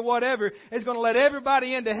to be or whatever, is going to let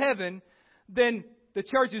everybody into heaven, then the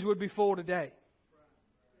churches would be full today.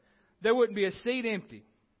 There wouldn't be a seat empty.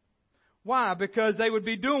 Why? Because they would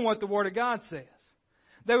be doing what the Word of God says.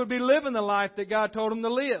 They would be living the life that God told them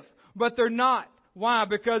to live. But they're not. Why?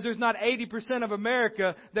 Because there's not 80% of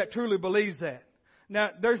America that truly believes that.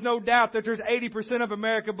 Now, there's no doubt that there's 80% of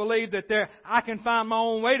America believe that I can find my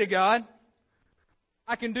own way to God.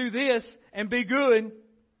 I can do this and be good.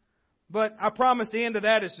 But I promise the end of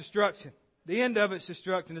that is destruction. The end of it's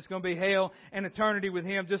destruction. It's going to be hell and eternity with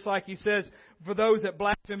Him. Just like He says, for those that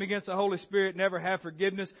blaspheme against the Holy Spirit never have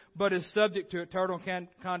forgiveness, but is subject to eternal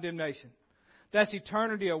condemnation. That's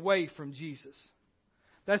eternity away from Jesus.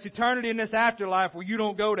 That's eternity in this afterlife where you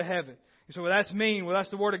don't go to heaven. You say, well, that's mean. Well, that's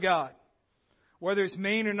the Word of God. Whether it's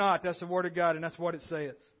mean or not, that's the Word of God, and that's what it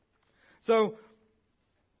says. So,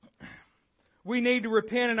 we need to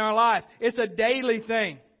repent in our life. It's a daily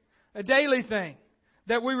thing. A daily thing.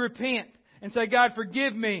 That we repent. And say, God,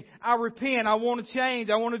 forgive me. I repent. I want to change.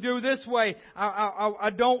 I want to do this way. I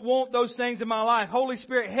don't want those things in my life. Holy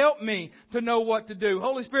Spirit, help me to know what to do.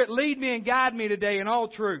 Holy Spirit, lead me and guide me today in all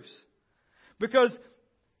truths. Because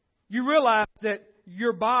you realize that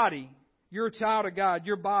your body, you're a child of God,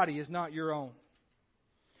 your body is not your own.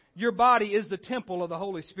 Your body is the temple of the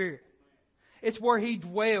Holy Spirit. It's where He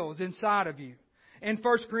dwells inside of you. In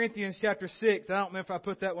 1 Corinthians chapter 6, I don't know if I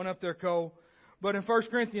put that one up there, Cole. But in 1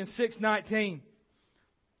 Corinthians 6:19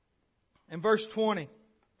 and verse 20,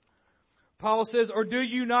 Paul says, "Or do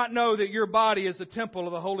you not know that your body is the temple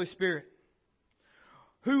of the Holy Spirit,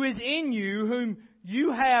 who is in you, whom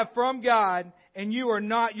you have from God, and you are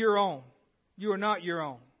not your own?" You are not your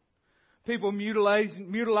own. People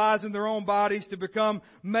mutilizing their own bodies to become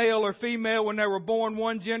male or female when they were born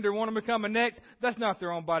one gender, want to become a next. That's not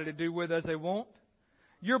their own body to do with as they want.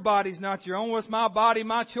 Your body's not your own. What's my body,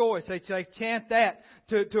 my choice? They chant that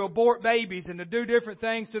to abort babies and to do different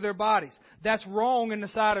things to their bodies. That's wrong in the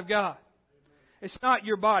sight of God. It's not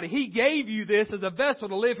your body. He gave you this as a vessel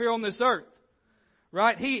to live here on this earth.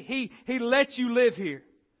 Right? He let you live here.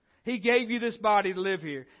 He gave you this body to live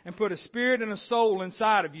here and put a spirit and a soul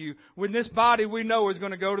inside of you when this body we know is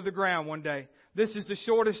going to go to the ground one day. This is the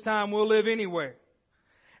shortest time we'll live anywhere.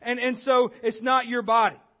 And so it's not your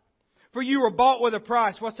body. For you were bought with a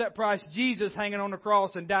price. What's that price? Jesus hanging on the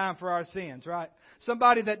cross and dying for our sins, right?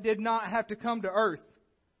 Somebody that did not have to come to earth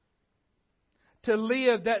to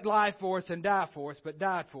live that life for us and die for us, but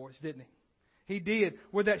died for us, didn't he? He did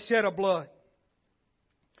with that shed of blood.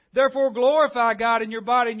 Therefore glorify God in your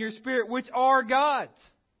body and your spirit, which are God's.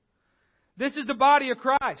 This is the body of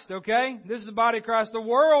Christ, okay? This is the body of Christ. The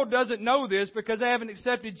world doesn't know this because they haven't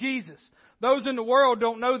accepted Jesus. Those in the world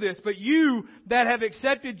don't know this, but you that have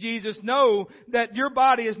accepted Jesus know that your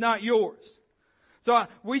body is not yours. So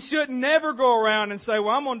we should never go around and say, well,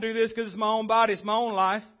 I'm going to do this because it's my own body, it's my own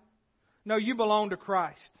life. No, you belong to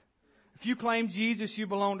Christ. If you claim Jesus, you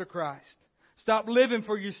belong to Christ. Stop living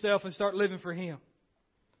for yourself and start living for Him.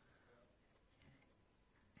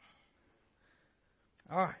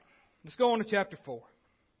 All right, let's go on to chapter 4.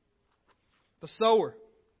 The sower.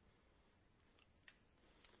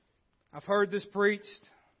 I've heard this preached.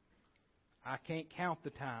 I can't count the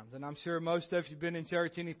times. And I'm sure most of you have been in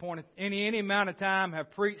church any amount of time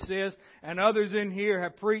have preached this. And others in here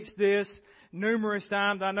have preached this numerous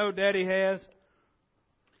times. I know Daddy has.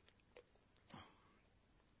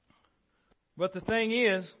 But the thing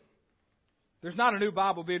is, there's not a new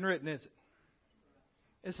Bible being written, is it?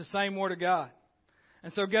 It's the same Word of God.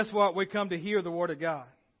 And so guess what? We come to hear the Word of God.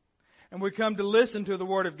 And we come to listen to the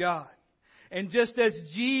Word of God. And just as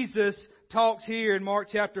Jesus talks here in Mark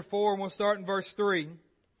chapter 4, and we'll start in verse 3,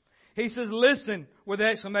 He says, listen, with an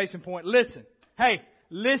exclamation point. Listen. Hey,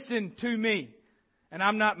 listen to me. And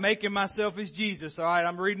I'm not making myself as Jesus, all right?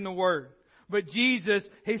 I'm reading the Word. But Jesus,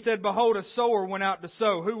 He said, behold, a sower went out to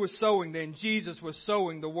sow. Who was sowing then? Jesus was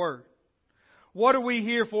sowing the Word. What are we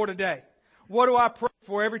here for today? What do I pray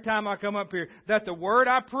for every time I come up here? That the Word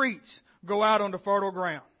I preach go out onto fertile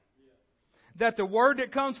ground. That the Word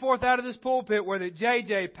that comes forth out of this pulpit, whether it's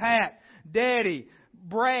JJ, Pat, Daddy,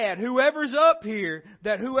 Brad, whoever's up here,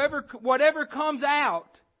 that whatever comes out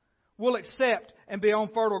will accept and be on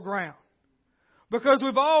fertile ground. Because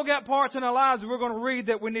we've all got parts in our lives that we're going to read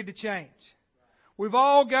that we need to change. We've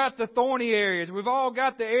all got the thorny areas. We've all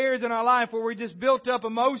got the areas in our life where we just built up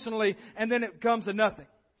emotionally and then it comes to nothing.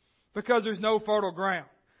 Because there's no fertile ground.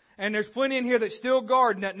 And there's plenty in here that still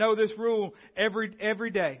garden that know this rule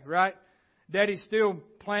every day, right? Daddy's still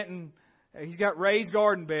planting. He's got raised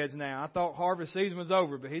garden beds now. I thought harvest season was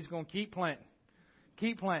over, but he's going to keep planting.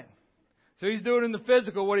 Keep planting. So he's doing in the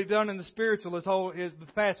physical what he's done in the spiritual his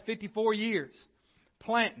past 54 years.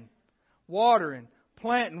 Planting, watering,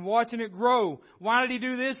 planting, watching it grow. Why did he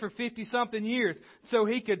do this for 50-something years? So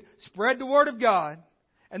he could spread the Word of God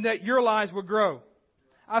and that your lives would grow.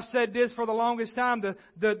 I've said this for the longest time.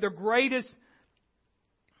 The greatest,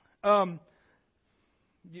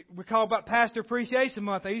 we call about Pastor Appreciation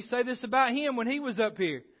Month. I used to say this about him when he was up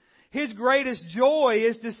here. His greatest joy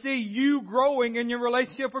is to see you growing in your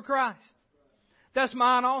relationship with Christ. That's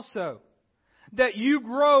mine also. That you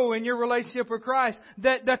grow in your relationship with Christ.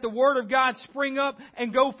 That the Word of God spring up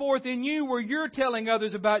and go forth in you where you're telling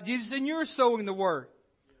others about Jesus and you're sowing the Word.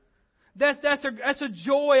 That's a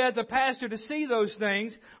joy as a pastor to see those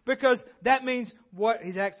things because that means what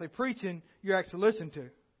he's actually preaching, you actually listen to.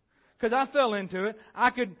 Because I fell into it. I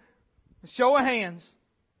could show of hands.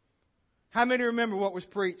 How many remember what was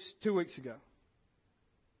preached 2 weeks ago?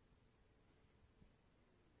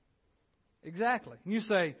 Exactly. And you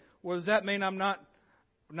say, well, does that mean I'm not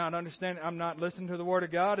understanding, I'm not listening to the Word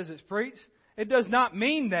of God as it's preached? It does not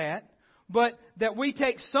mean that. But that we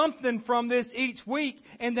take something from this each week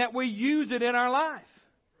and that we use it in our life.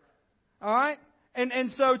 All right?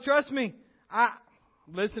 And so, trust me, I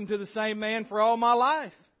listened to the same man for all my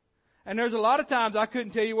life. And there's a lot of times I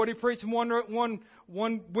couldn't tell you what he preached from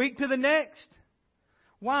one week to the next.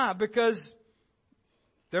 Why? Because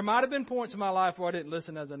there might have been points in my life where I didn't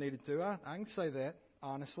listen as I needed to. I can say that,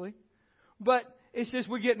 honestly. But it's just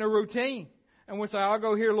we get in a routine. And we'll say, I'll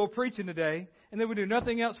go hear a little preaching today, and then we do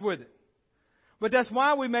nothing else with it. But that's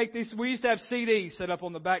why we make these. We used to have CDs set up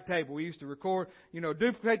on the back table. We used to record,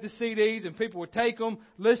 duplicate the CDs, and people would take them,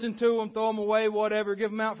 listen to them, throw them away, whatever, give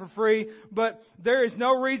them out for free. But there is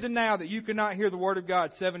no reason now that you cannot hear the Word of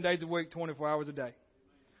God 7 days a week, 24 hours a day.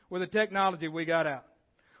 With the technology we got out.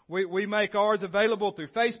 We make ours available through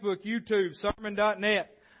Facebook, YouTube, sermon.net.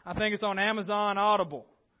 I think it's on Amazon Audible.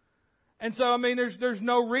 And so, there's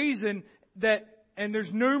no reason that, and there's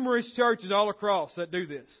numerous churches all across that do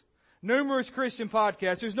this. Numerous Christian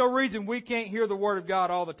podcasts. There's no reason we can't hear the Word of God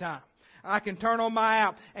all the time. I can turn on my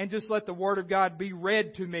app and just let the Word of God be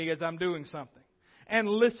read to me as I'm doing something. And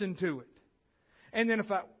listen to it. And then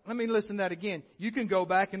let me listen to that again. You can go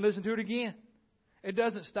back and listen to it again. It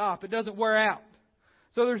doesn't stop. It doesn't wear out.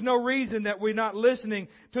 So there's no reason that we're not listening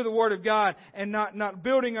to the Word of God and not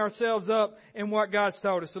building ourselves up in what God's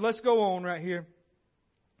told us. So let's go on right here.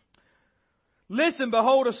 Listen,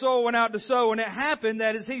 behold, a sower went out to sow, and it happened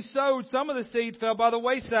that as he sowed, some of the seed fell by the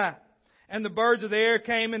wayside, and the birds of the air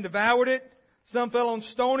came and devoured it. Some fell on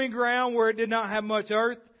stony ground where it did not have much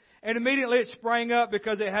earth, and immediately it sprang up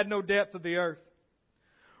because it had no depth of the earth.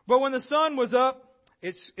 But when the sun was up,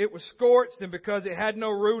 it was scorched, and because it had no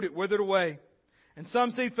root, it withered away. And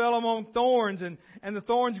some seed fell among thorns, and the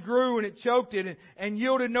thorns grew, and it choked it, and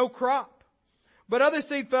yielded no crop. But other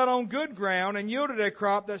seed fell on good ground and yielded a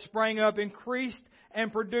crop that sprang up, increased,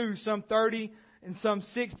 and produced some 30, and some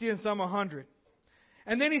 60, and some 100.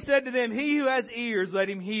 And then he said to them, he who has ears, let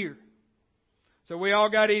him hear. So we all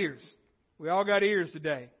got ears. We all got ears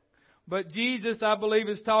today. But Jesus, I believe,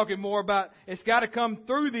 is talking more about it's got to come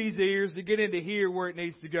through these ears to get into here where it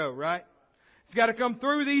needs to go, right? It's got to come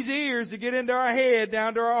through these ears to get into our head,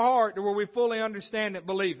 down to our heart, to where we fully understand it,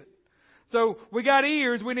 believe it. So we got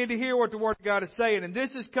ears, we need to hear what the Word of God is saying. And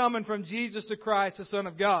this is coming from Jesus the Christ, the Son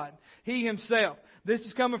of God. He Himself. This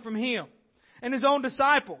is coming from Him. And His own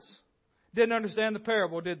disciples didn't understand the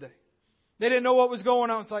parable, did they? They didn't know what was going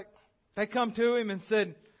on. It's like they come to Him and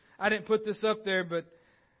said, I didn't put this up there, but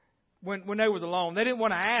when they was alone, they didn't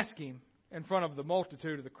want to ask Him in front of the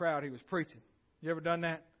multitude of the crowd He was preaching. You ever done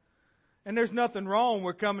that? And there's nothing wrong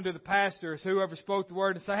with coming to the pastor or whoever spoke the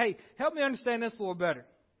Word and say, hey, help me understand this a little better.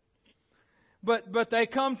 But they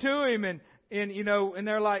come to him and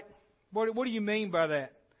they're like, what do you mean by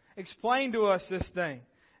that? Explain to us this thing.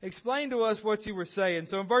 Explain to us what you were saying.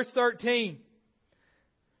 So in verse 13,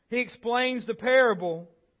 he explains the parable.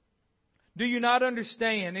 Do you not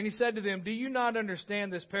understand? And he said to them, do you not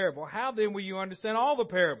understand this parable? How then will you understand all the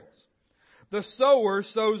parables? The sower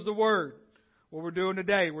sows the word. What we're doing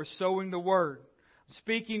today, we're sowing the word.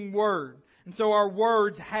 Speaking word. And so our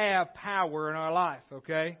words have power in our life,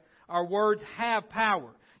 okay? Our words have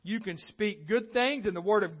power. You can speak good things in the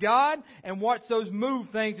Word of God and watch those move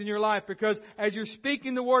things in your life, because as you're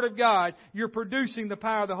speaking the Word of God, you're producing the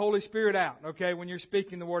power of the Holy Spirit out, okay, when you're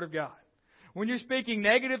speaking the Word of God. When you're speaking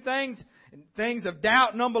negative things, things of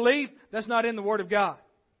doubt and unbelief, that's not in the Word of God.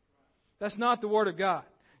 That's not the Word of God.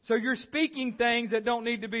 So you're speaking things that don't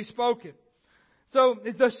need to be spoken. So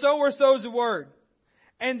the sower sows the Word.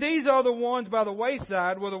 And these are the ones by the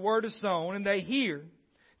wayside where the Word is sown, and they hear.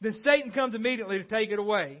 Then Satan comes immediately to take it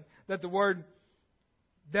away, that the word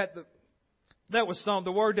that was sown,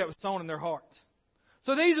 the word that was sown in their hearts.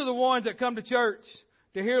 So these are the ones that come to church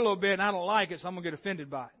to hear a little bit, and I don't like it, so I'm going to get offended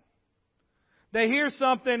by it. They hear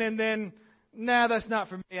something and then, that's not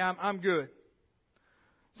for me, I'm good.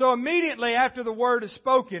 So immediately after the word is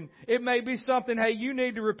spoken, it may be something, hey, you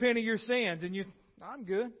need to repent of your sins, and I'm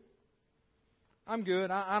good.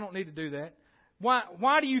 I don't need to do that.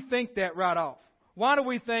 Why do you think that right off? Why do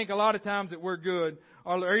we think a lot of times that we're good,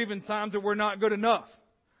 or even times that we're not good enough?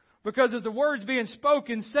 Because as the word's being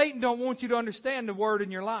spoken, Satan don't want you to understand the word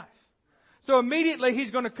in your life. So immediately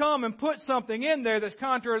he's going to come and put something in there that's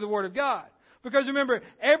contrary to the Word of God. Because remember,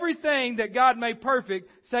 everything that God made perfect,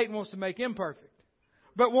 Satan wants to make imperfect.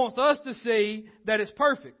 But wants us to see that it's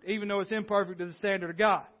perfect, even though it's imperfect to the standard of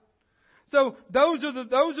God. So those are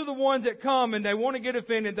the ones that come and they want to get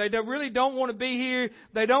offended. They really don't want to be here.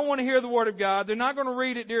 They don't want to hear the Word of God. They're not going to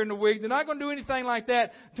read it during the week. They're not going to do anything like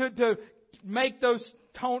that to make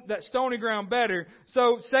that stony ground better.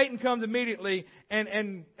 So Satan comes immediately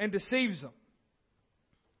and deceives them.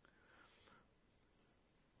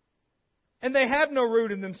 And they have no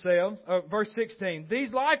root in themselves. Verse 16.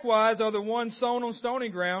 These likewise are the ones sown on stony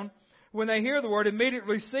ground. When they hear the Word,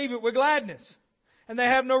 immediately receive it with gladness. And they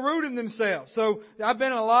have no root in themselves. So I've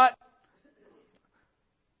been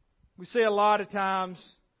we see a lot of times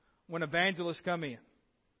when evangelists come in.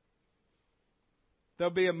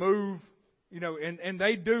 There'll be a move, and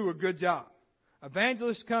they do a good job.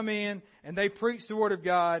 Evangelists come in and they preach the Word of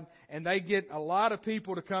God and they get a lot of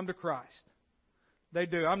people to come to Christ. They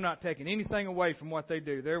do. I'm not taking anything away from what they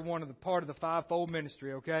do. They're part of the fivefold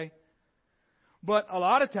ministry, okay? But a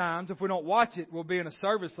lot of times, if we don't watch it, we'll be in a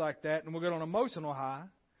service like that and we'll get on an emotional high,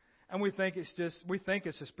 and we think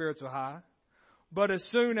it's a spiritual high. But as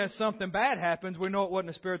soon as something bad happens, we know it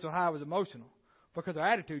wasn't a spiritual high, it was emotional, because our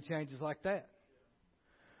attitude changes like that.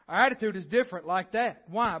 Our attitude is different like that.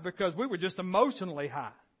 Why? Because we were just emotionally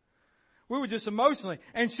high. We were just emotionally.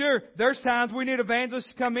 And sure, there's times we need evangelists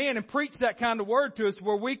to come in and preach that kind of word to us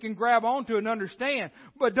where we can grab onto it and understand.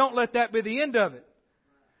 But don't let that be the end of it.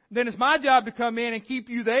 Then it's my job to come in and keep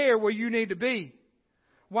you there where you need to be.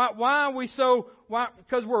 Why are we so...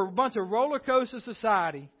 Because we're a bunch of roller coaster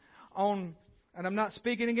society on... And I'm not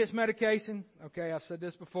speaking against medication. Okay, I've said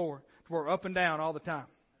this before. We're up and down all the time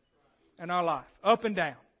in our life. Up and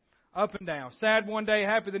down. Up and down. Sad one day,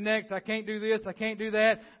 happy the next. I can't do this, I can't do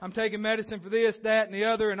that. I'm taking medicine for this, that, and the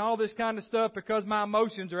other, and all this kind of stuff because my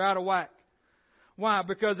emotions are out of whack. Why?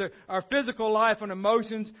 Because our physical life and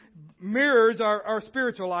emotions mirrors our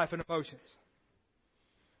spiritual life and emotions.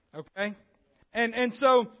 Okay? And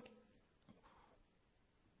so,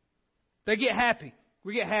 they get happy.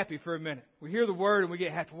 We get happy for a minute. We hear the word and we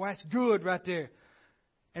get happy. Well, that's good right there.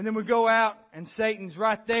 And then we go out and Satan's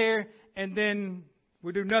right there, and then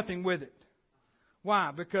we do nothing with it. Why?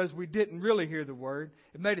 Because we didn't really hear the word.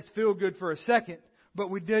 It made us feel good for a second, but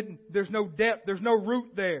we didn't. There's no depth. There's no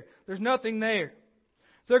root there. There's nothing there.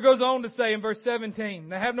 So it goes on to say in verse 17,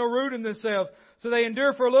 they have no root in themselves, so they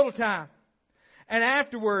endure for a little time. And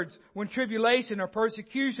afterwards, when tribulation or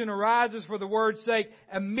persecution arises for the word's sake,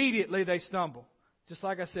 immediately they stumble. Just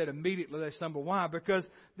like I said, immediately they stumble. Why? Because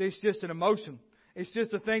it's just an emotion. It's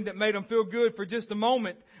just a thing that made them feel good for just a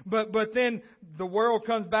moment. But then the world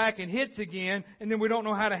comes back and hits again, and then we don't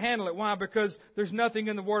know how to handle it. Why? Because there's nothing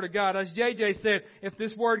in the Word of God. As JJ said, if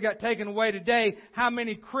this Word got taken away today, how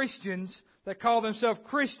many Christians that call themselves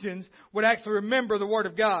Christians would actually remember the Word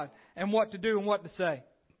of God and what to do and what to say?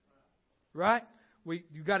 Right?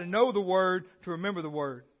 You got to know the Word to remember the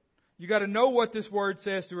Word. You got to know what this Word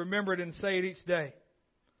says to remember it and say it each day.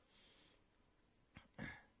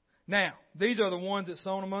 Now, these are the ones that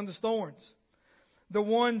sown among the thorns. The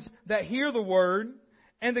ones that hear the word,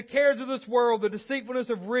 and the cares of this world, the deceitfulness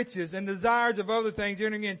of riches, and desires of other things,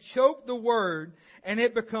 entering in, choke the word, and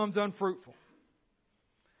it becomes unfruitful.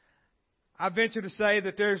 I venture to say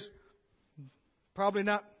that there's probably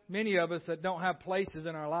not many of us that don't have places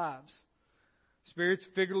in our lives,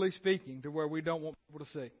 figuratively speaking, to where we don't want people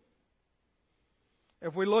to see.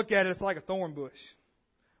 If we look at it, it's like a thorn bush.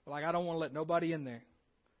 Like, I don't want to let nobody in there.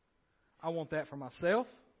 I want that for myself.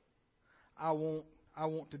 I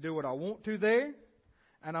want to do what I want to there.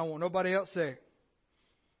 And I want nobody else there.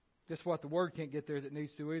 Guess what? The Word can't get there as it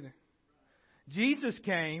needs to either. Jesus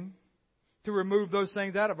came to remove those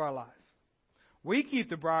things out of our life. We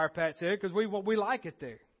keep the briar patch there because we like it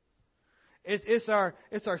there. It's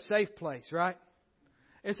our safe place, right?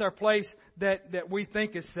 It's our place that we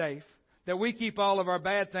think is safe. That we keep all of our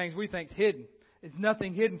bad things we think is hidden. It's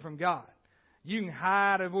nothing hidden from God. You can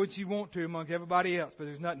hide what you want to amongst everybody else, but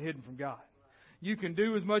there's nothing hidden from God. You can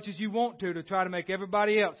do as much as you want to try to make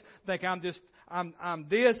everybody else think I'm this and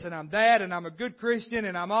I'm that and I'm a good Christian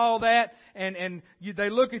and I'm all that. And they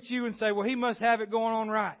look at you and say, well, he must have it going on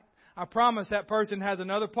right. I promise that person has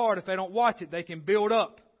another part. If they don't watch it, they can build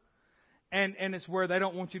up. And it's where they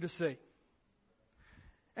don't want you to see.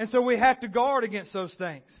 And so we have to guard against those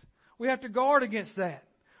things. We have to guard against that.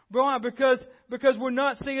 Why? Because we're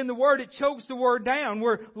not seeing the Word. It chokes the Word down.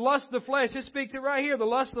 We're lust of the flesh. It speaks it right here. The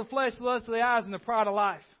lust of the flesh, the lust of the eyes, and the pride of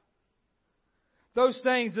life. Those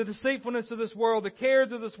things, the deceitfulness of this world, the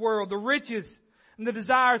cares of this world, the riches, and the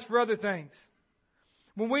desires for other things.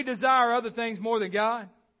 When we desire other things more than God,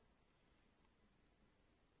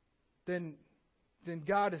 then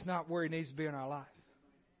God is not where He needs to be in our life.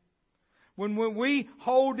 When we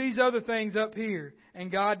hold these other things up here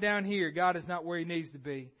and God down here, God is not where He needs to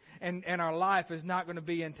be. And our life is not going to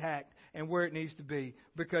be intact and where it needs to be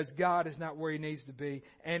because God is not where He needs to be.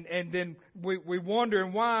 And then we wonder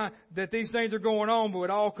why that these things are going on, but it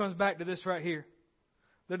all comes back to this right here.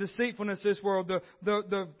 The deceitfulness of this world,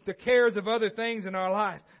 the cares of other things in our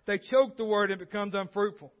life. They choke the Word and it becomes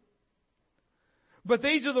unfruitful. But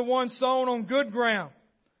these are the ones sown on good ground.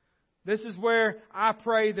 This is where I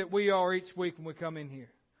pray that we are each week when we come in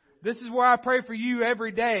here. This is where I pray for you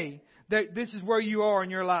every day that this is where you are in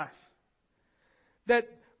your life. That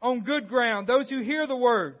on good ground, those who hear the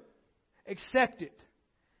Word, accept it.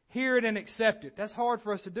 Hear it and accept it. That's hard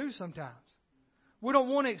for us to do sometimes. We don't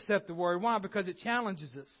want to accept the Word. Why? Because it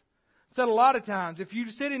challenges us. said a lot of times, if you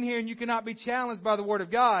sit in here and you cannot be challenged by the Word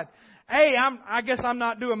of God, I guess I'm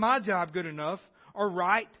not doing my job good enough or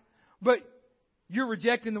right, but you're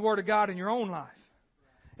rejecting the Word of God in your own life.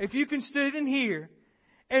 If you can sit in here,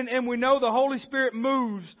 and we know the Holy Spirit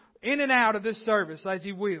moves in and out of this service as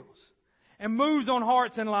He wills, and moves on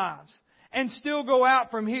hearts and lives, and still go out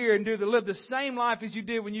from here and live the same life as you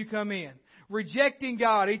did when you come in, rejecting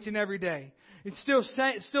God each and every day, and still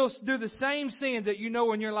do the same sins that you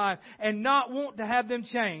know in your life, and not want to have them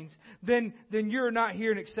changed, then you're not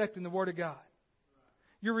here and accepting the Word of God.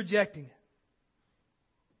 You're rejecting it.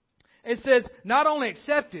 It says, not only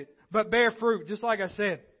accept it, but bear fruit. Just like I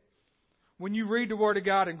said, when you read the Word of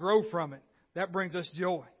God and grow from it, that brings us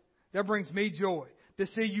joy. That brings me joy. To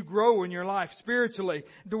see you grow in your life spiritually,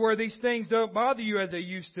 to where these things don't bother you as they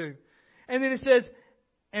used to. And then it says,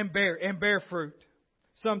 and bear fruit.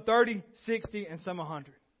 Some 30, 60, and some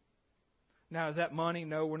 100. Now, is that money?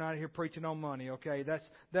 No, we're not here preaching on money, okay?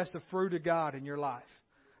 That's the fruit of God in your life.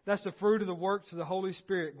 That's the fruit of the works of the Holy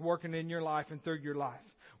Spirit working in your life and through your life.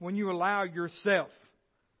 When you allow yourself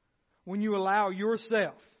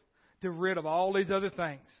to rid of all these other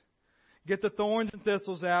things. Get the thorns and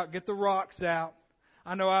thistles out. Get the rocks out.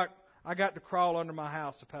 I know I got to crawl under my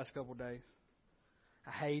house the past couple of days.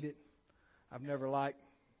 I hate it. I've never liked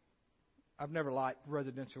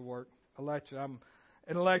residential work. I'm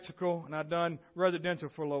in electrical, and I've done residential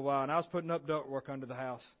for a little while, and I was putting up ductwork under the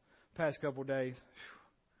house the past couple of days.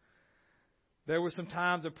 There were some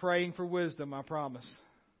times of praying for wisdom, I promise,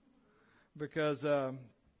 because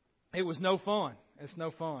it was no fun. It's no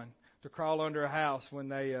fun to crawl under a house when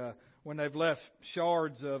they've left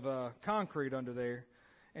shards of concrete under there,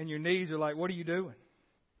 and your knees are like, what are you doing?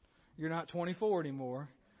 You're not 24 anymore.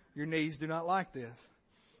 Your knees do not like this.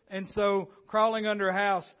 And so crawling under a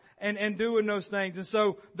house and doing those things. And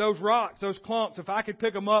so those rocks, those clumps, if I could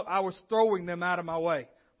pick them up, I was throwing them out of my way.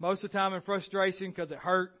 Most of the time in frustration because it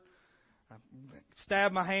hurt. I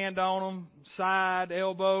stabbed my hand on them, side,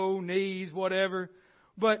 elbow, knees, whatever.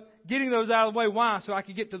 But getting those out of the way, why? So I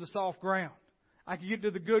could get to the soft ground. I could get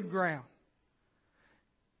to the good ground.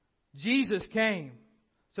 Jesus came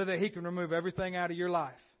so that He can remove everything out of your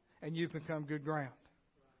life and you become good ground.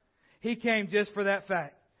 He came just for that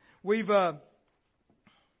fact.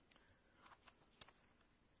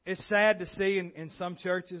 It's sad to see in some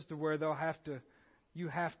churches to where you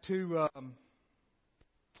have to,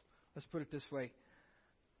 let's put it this way,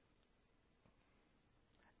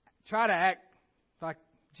 try to act like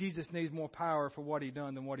Jesus needs more power for what He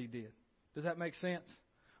done than what He did. Does that make sense?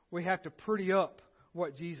 We have to pretty up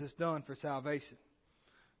what Jesus done for salvation.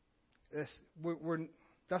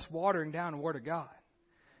 That's watering down the Word of God.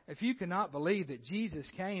 If you cannot believe that Jesus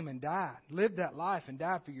came and died, lived that life and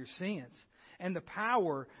died for your sins, and the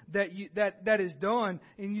power that is done,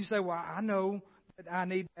 and you say, well, I know that I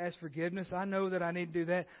need to ask forgiveness. I know that I need to do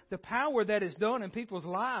that. The power that is done in people's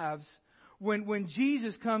lives when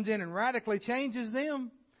Jesus comes in and radically changes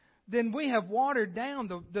them, then we have watered down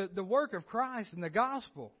the work of Christ and the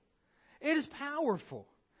gospel. It is powerful.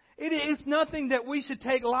 It is nothing that we should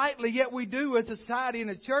take lightly, yet we do as a society and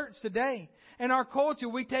a church today. In our culture,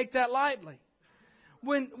 we take that lightly.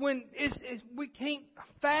 When we can't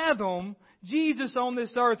fathom Jesus on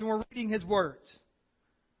this earth and we're reading His words.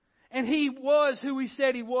 And He was who He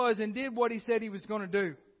said He was and did what He said He was going to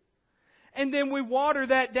do. And then we water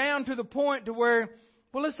that down to the point to where,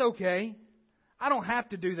 well, it's okay. I don't have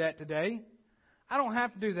to do that today. I don't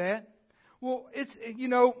have to do that. Well,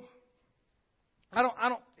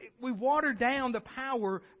 we water down the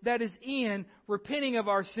power that is in repenting of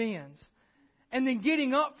our sins. And then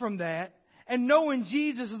getting up from that and knowing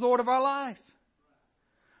Jesus is Lord of our life.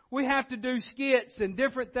 We have to do skits and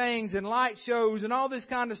different things and light shows and all this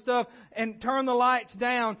kind of stuff and turn the lights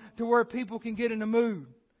down to where people can get in the mood.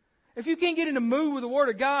 If you can't get in the mood with the Word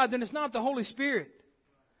of God, then it's not the Holy Spirit.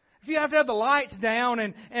 If you have to have the lights down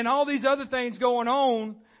and all these other things going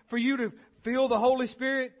on for you to feel the Holy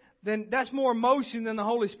Spirit, then that's more emotion than the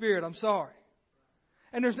Holy Spirit. I'm sorry.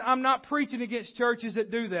 And I'm not preaching against churches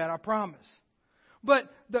that do that, I promise.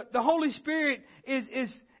 But the Holy Spirit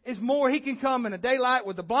is more. He can come in a daylight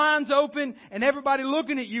with the blinds open and everybody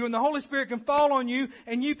looking at you, and the Holy Spirit can fall on you,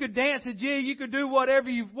 and you could dance a jig. You could do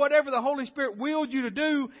whatever the Holy Spirit willed you to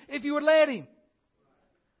do if you would let Him.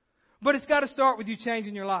 But it's got to start with you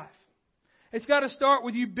changing your life. It's got to start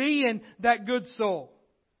with you being that good soul.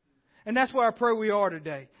 And that's where I pray we are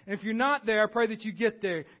today. And if you're not there, I pray that you get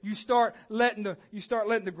there. You start letting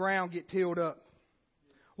the ground get tilled up.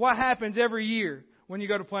 What happens every year when you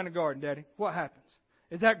go to plant a garden, Daddy? What happens?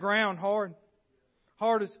 Is that ground hard?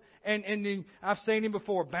 Hard as and then I've seen him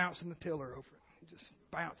before bouncing the tiller over it.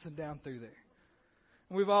 bouncing down through there.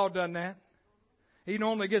 And we've all done that. He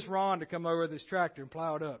normally gets Ron to come over with his tractor and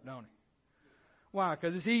plow it up, don't he? Why?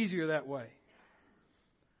 Because it's easier that way.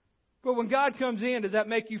 But when God comes in, does that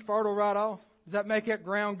make you fertile right off? Does that make that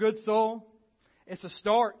ground good soil? It's a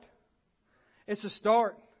start. It's a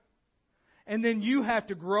start. And then you have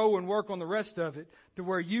to grow and work on the rest of it to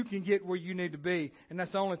where you can get where you need to be. And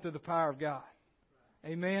that's only through the power of God.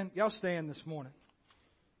 Amen? Y'all stand this morning.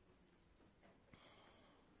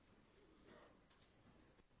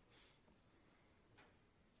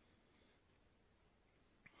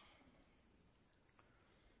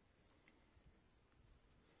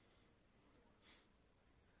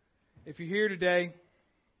 If you're here today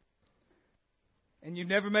and you've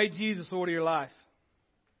never made Jesus Lord of your life,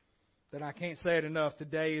 then I can't say it enough.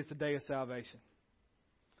 Today is the day of salvation.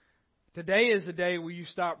 Today is the day where you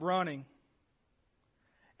stop running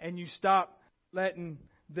and you stop letting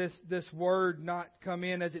this word not come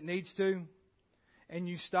in as it needs to, and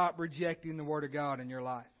you stop rejecting the Word of God in your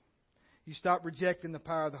life. You stop rejecting the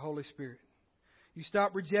power of the Holy Spirit. You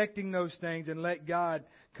stop rejecting those things and let God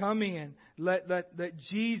come in. Let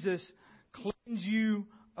Jesus cleanse you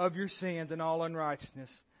of your sins and all unrighteousness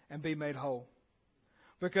and be made whole.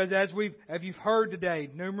 Because as you've heard today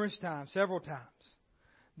numerous times, several times,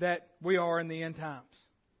 that we are in the end times.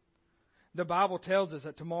 The Bible tells us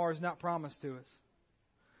that tomorrow is not promised to us.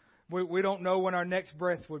 We don't know when our next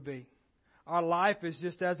breath would be. Our life is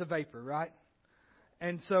just as a vapor, right?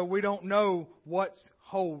 And so we don't know what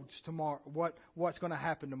holds tomorrow, what's going to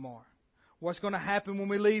happen tomorrow. What's going to happen when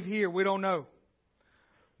we leave here, we don't know.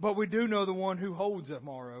 But we do know the one who holds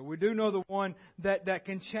tomorrow. We do know the one that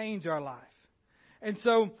can change our life. And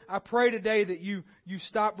so I pray today that you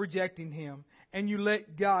stop rejecting Him and you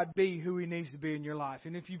let God be who He needs to be in your life.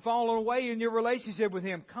 And if you've fallen away in your relationship with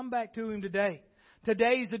Him, come back to Him today.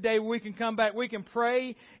 Today's the day we can come back. We can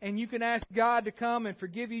pray and you can ask God to come and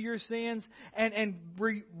forgive you your sins and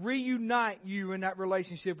reunite you in that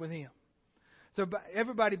relationship with Him. So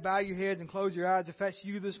everybody bow your heads and close your eyes. If that's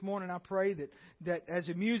you this morning, I pray that as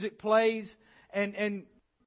the music plays and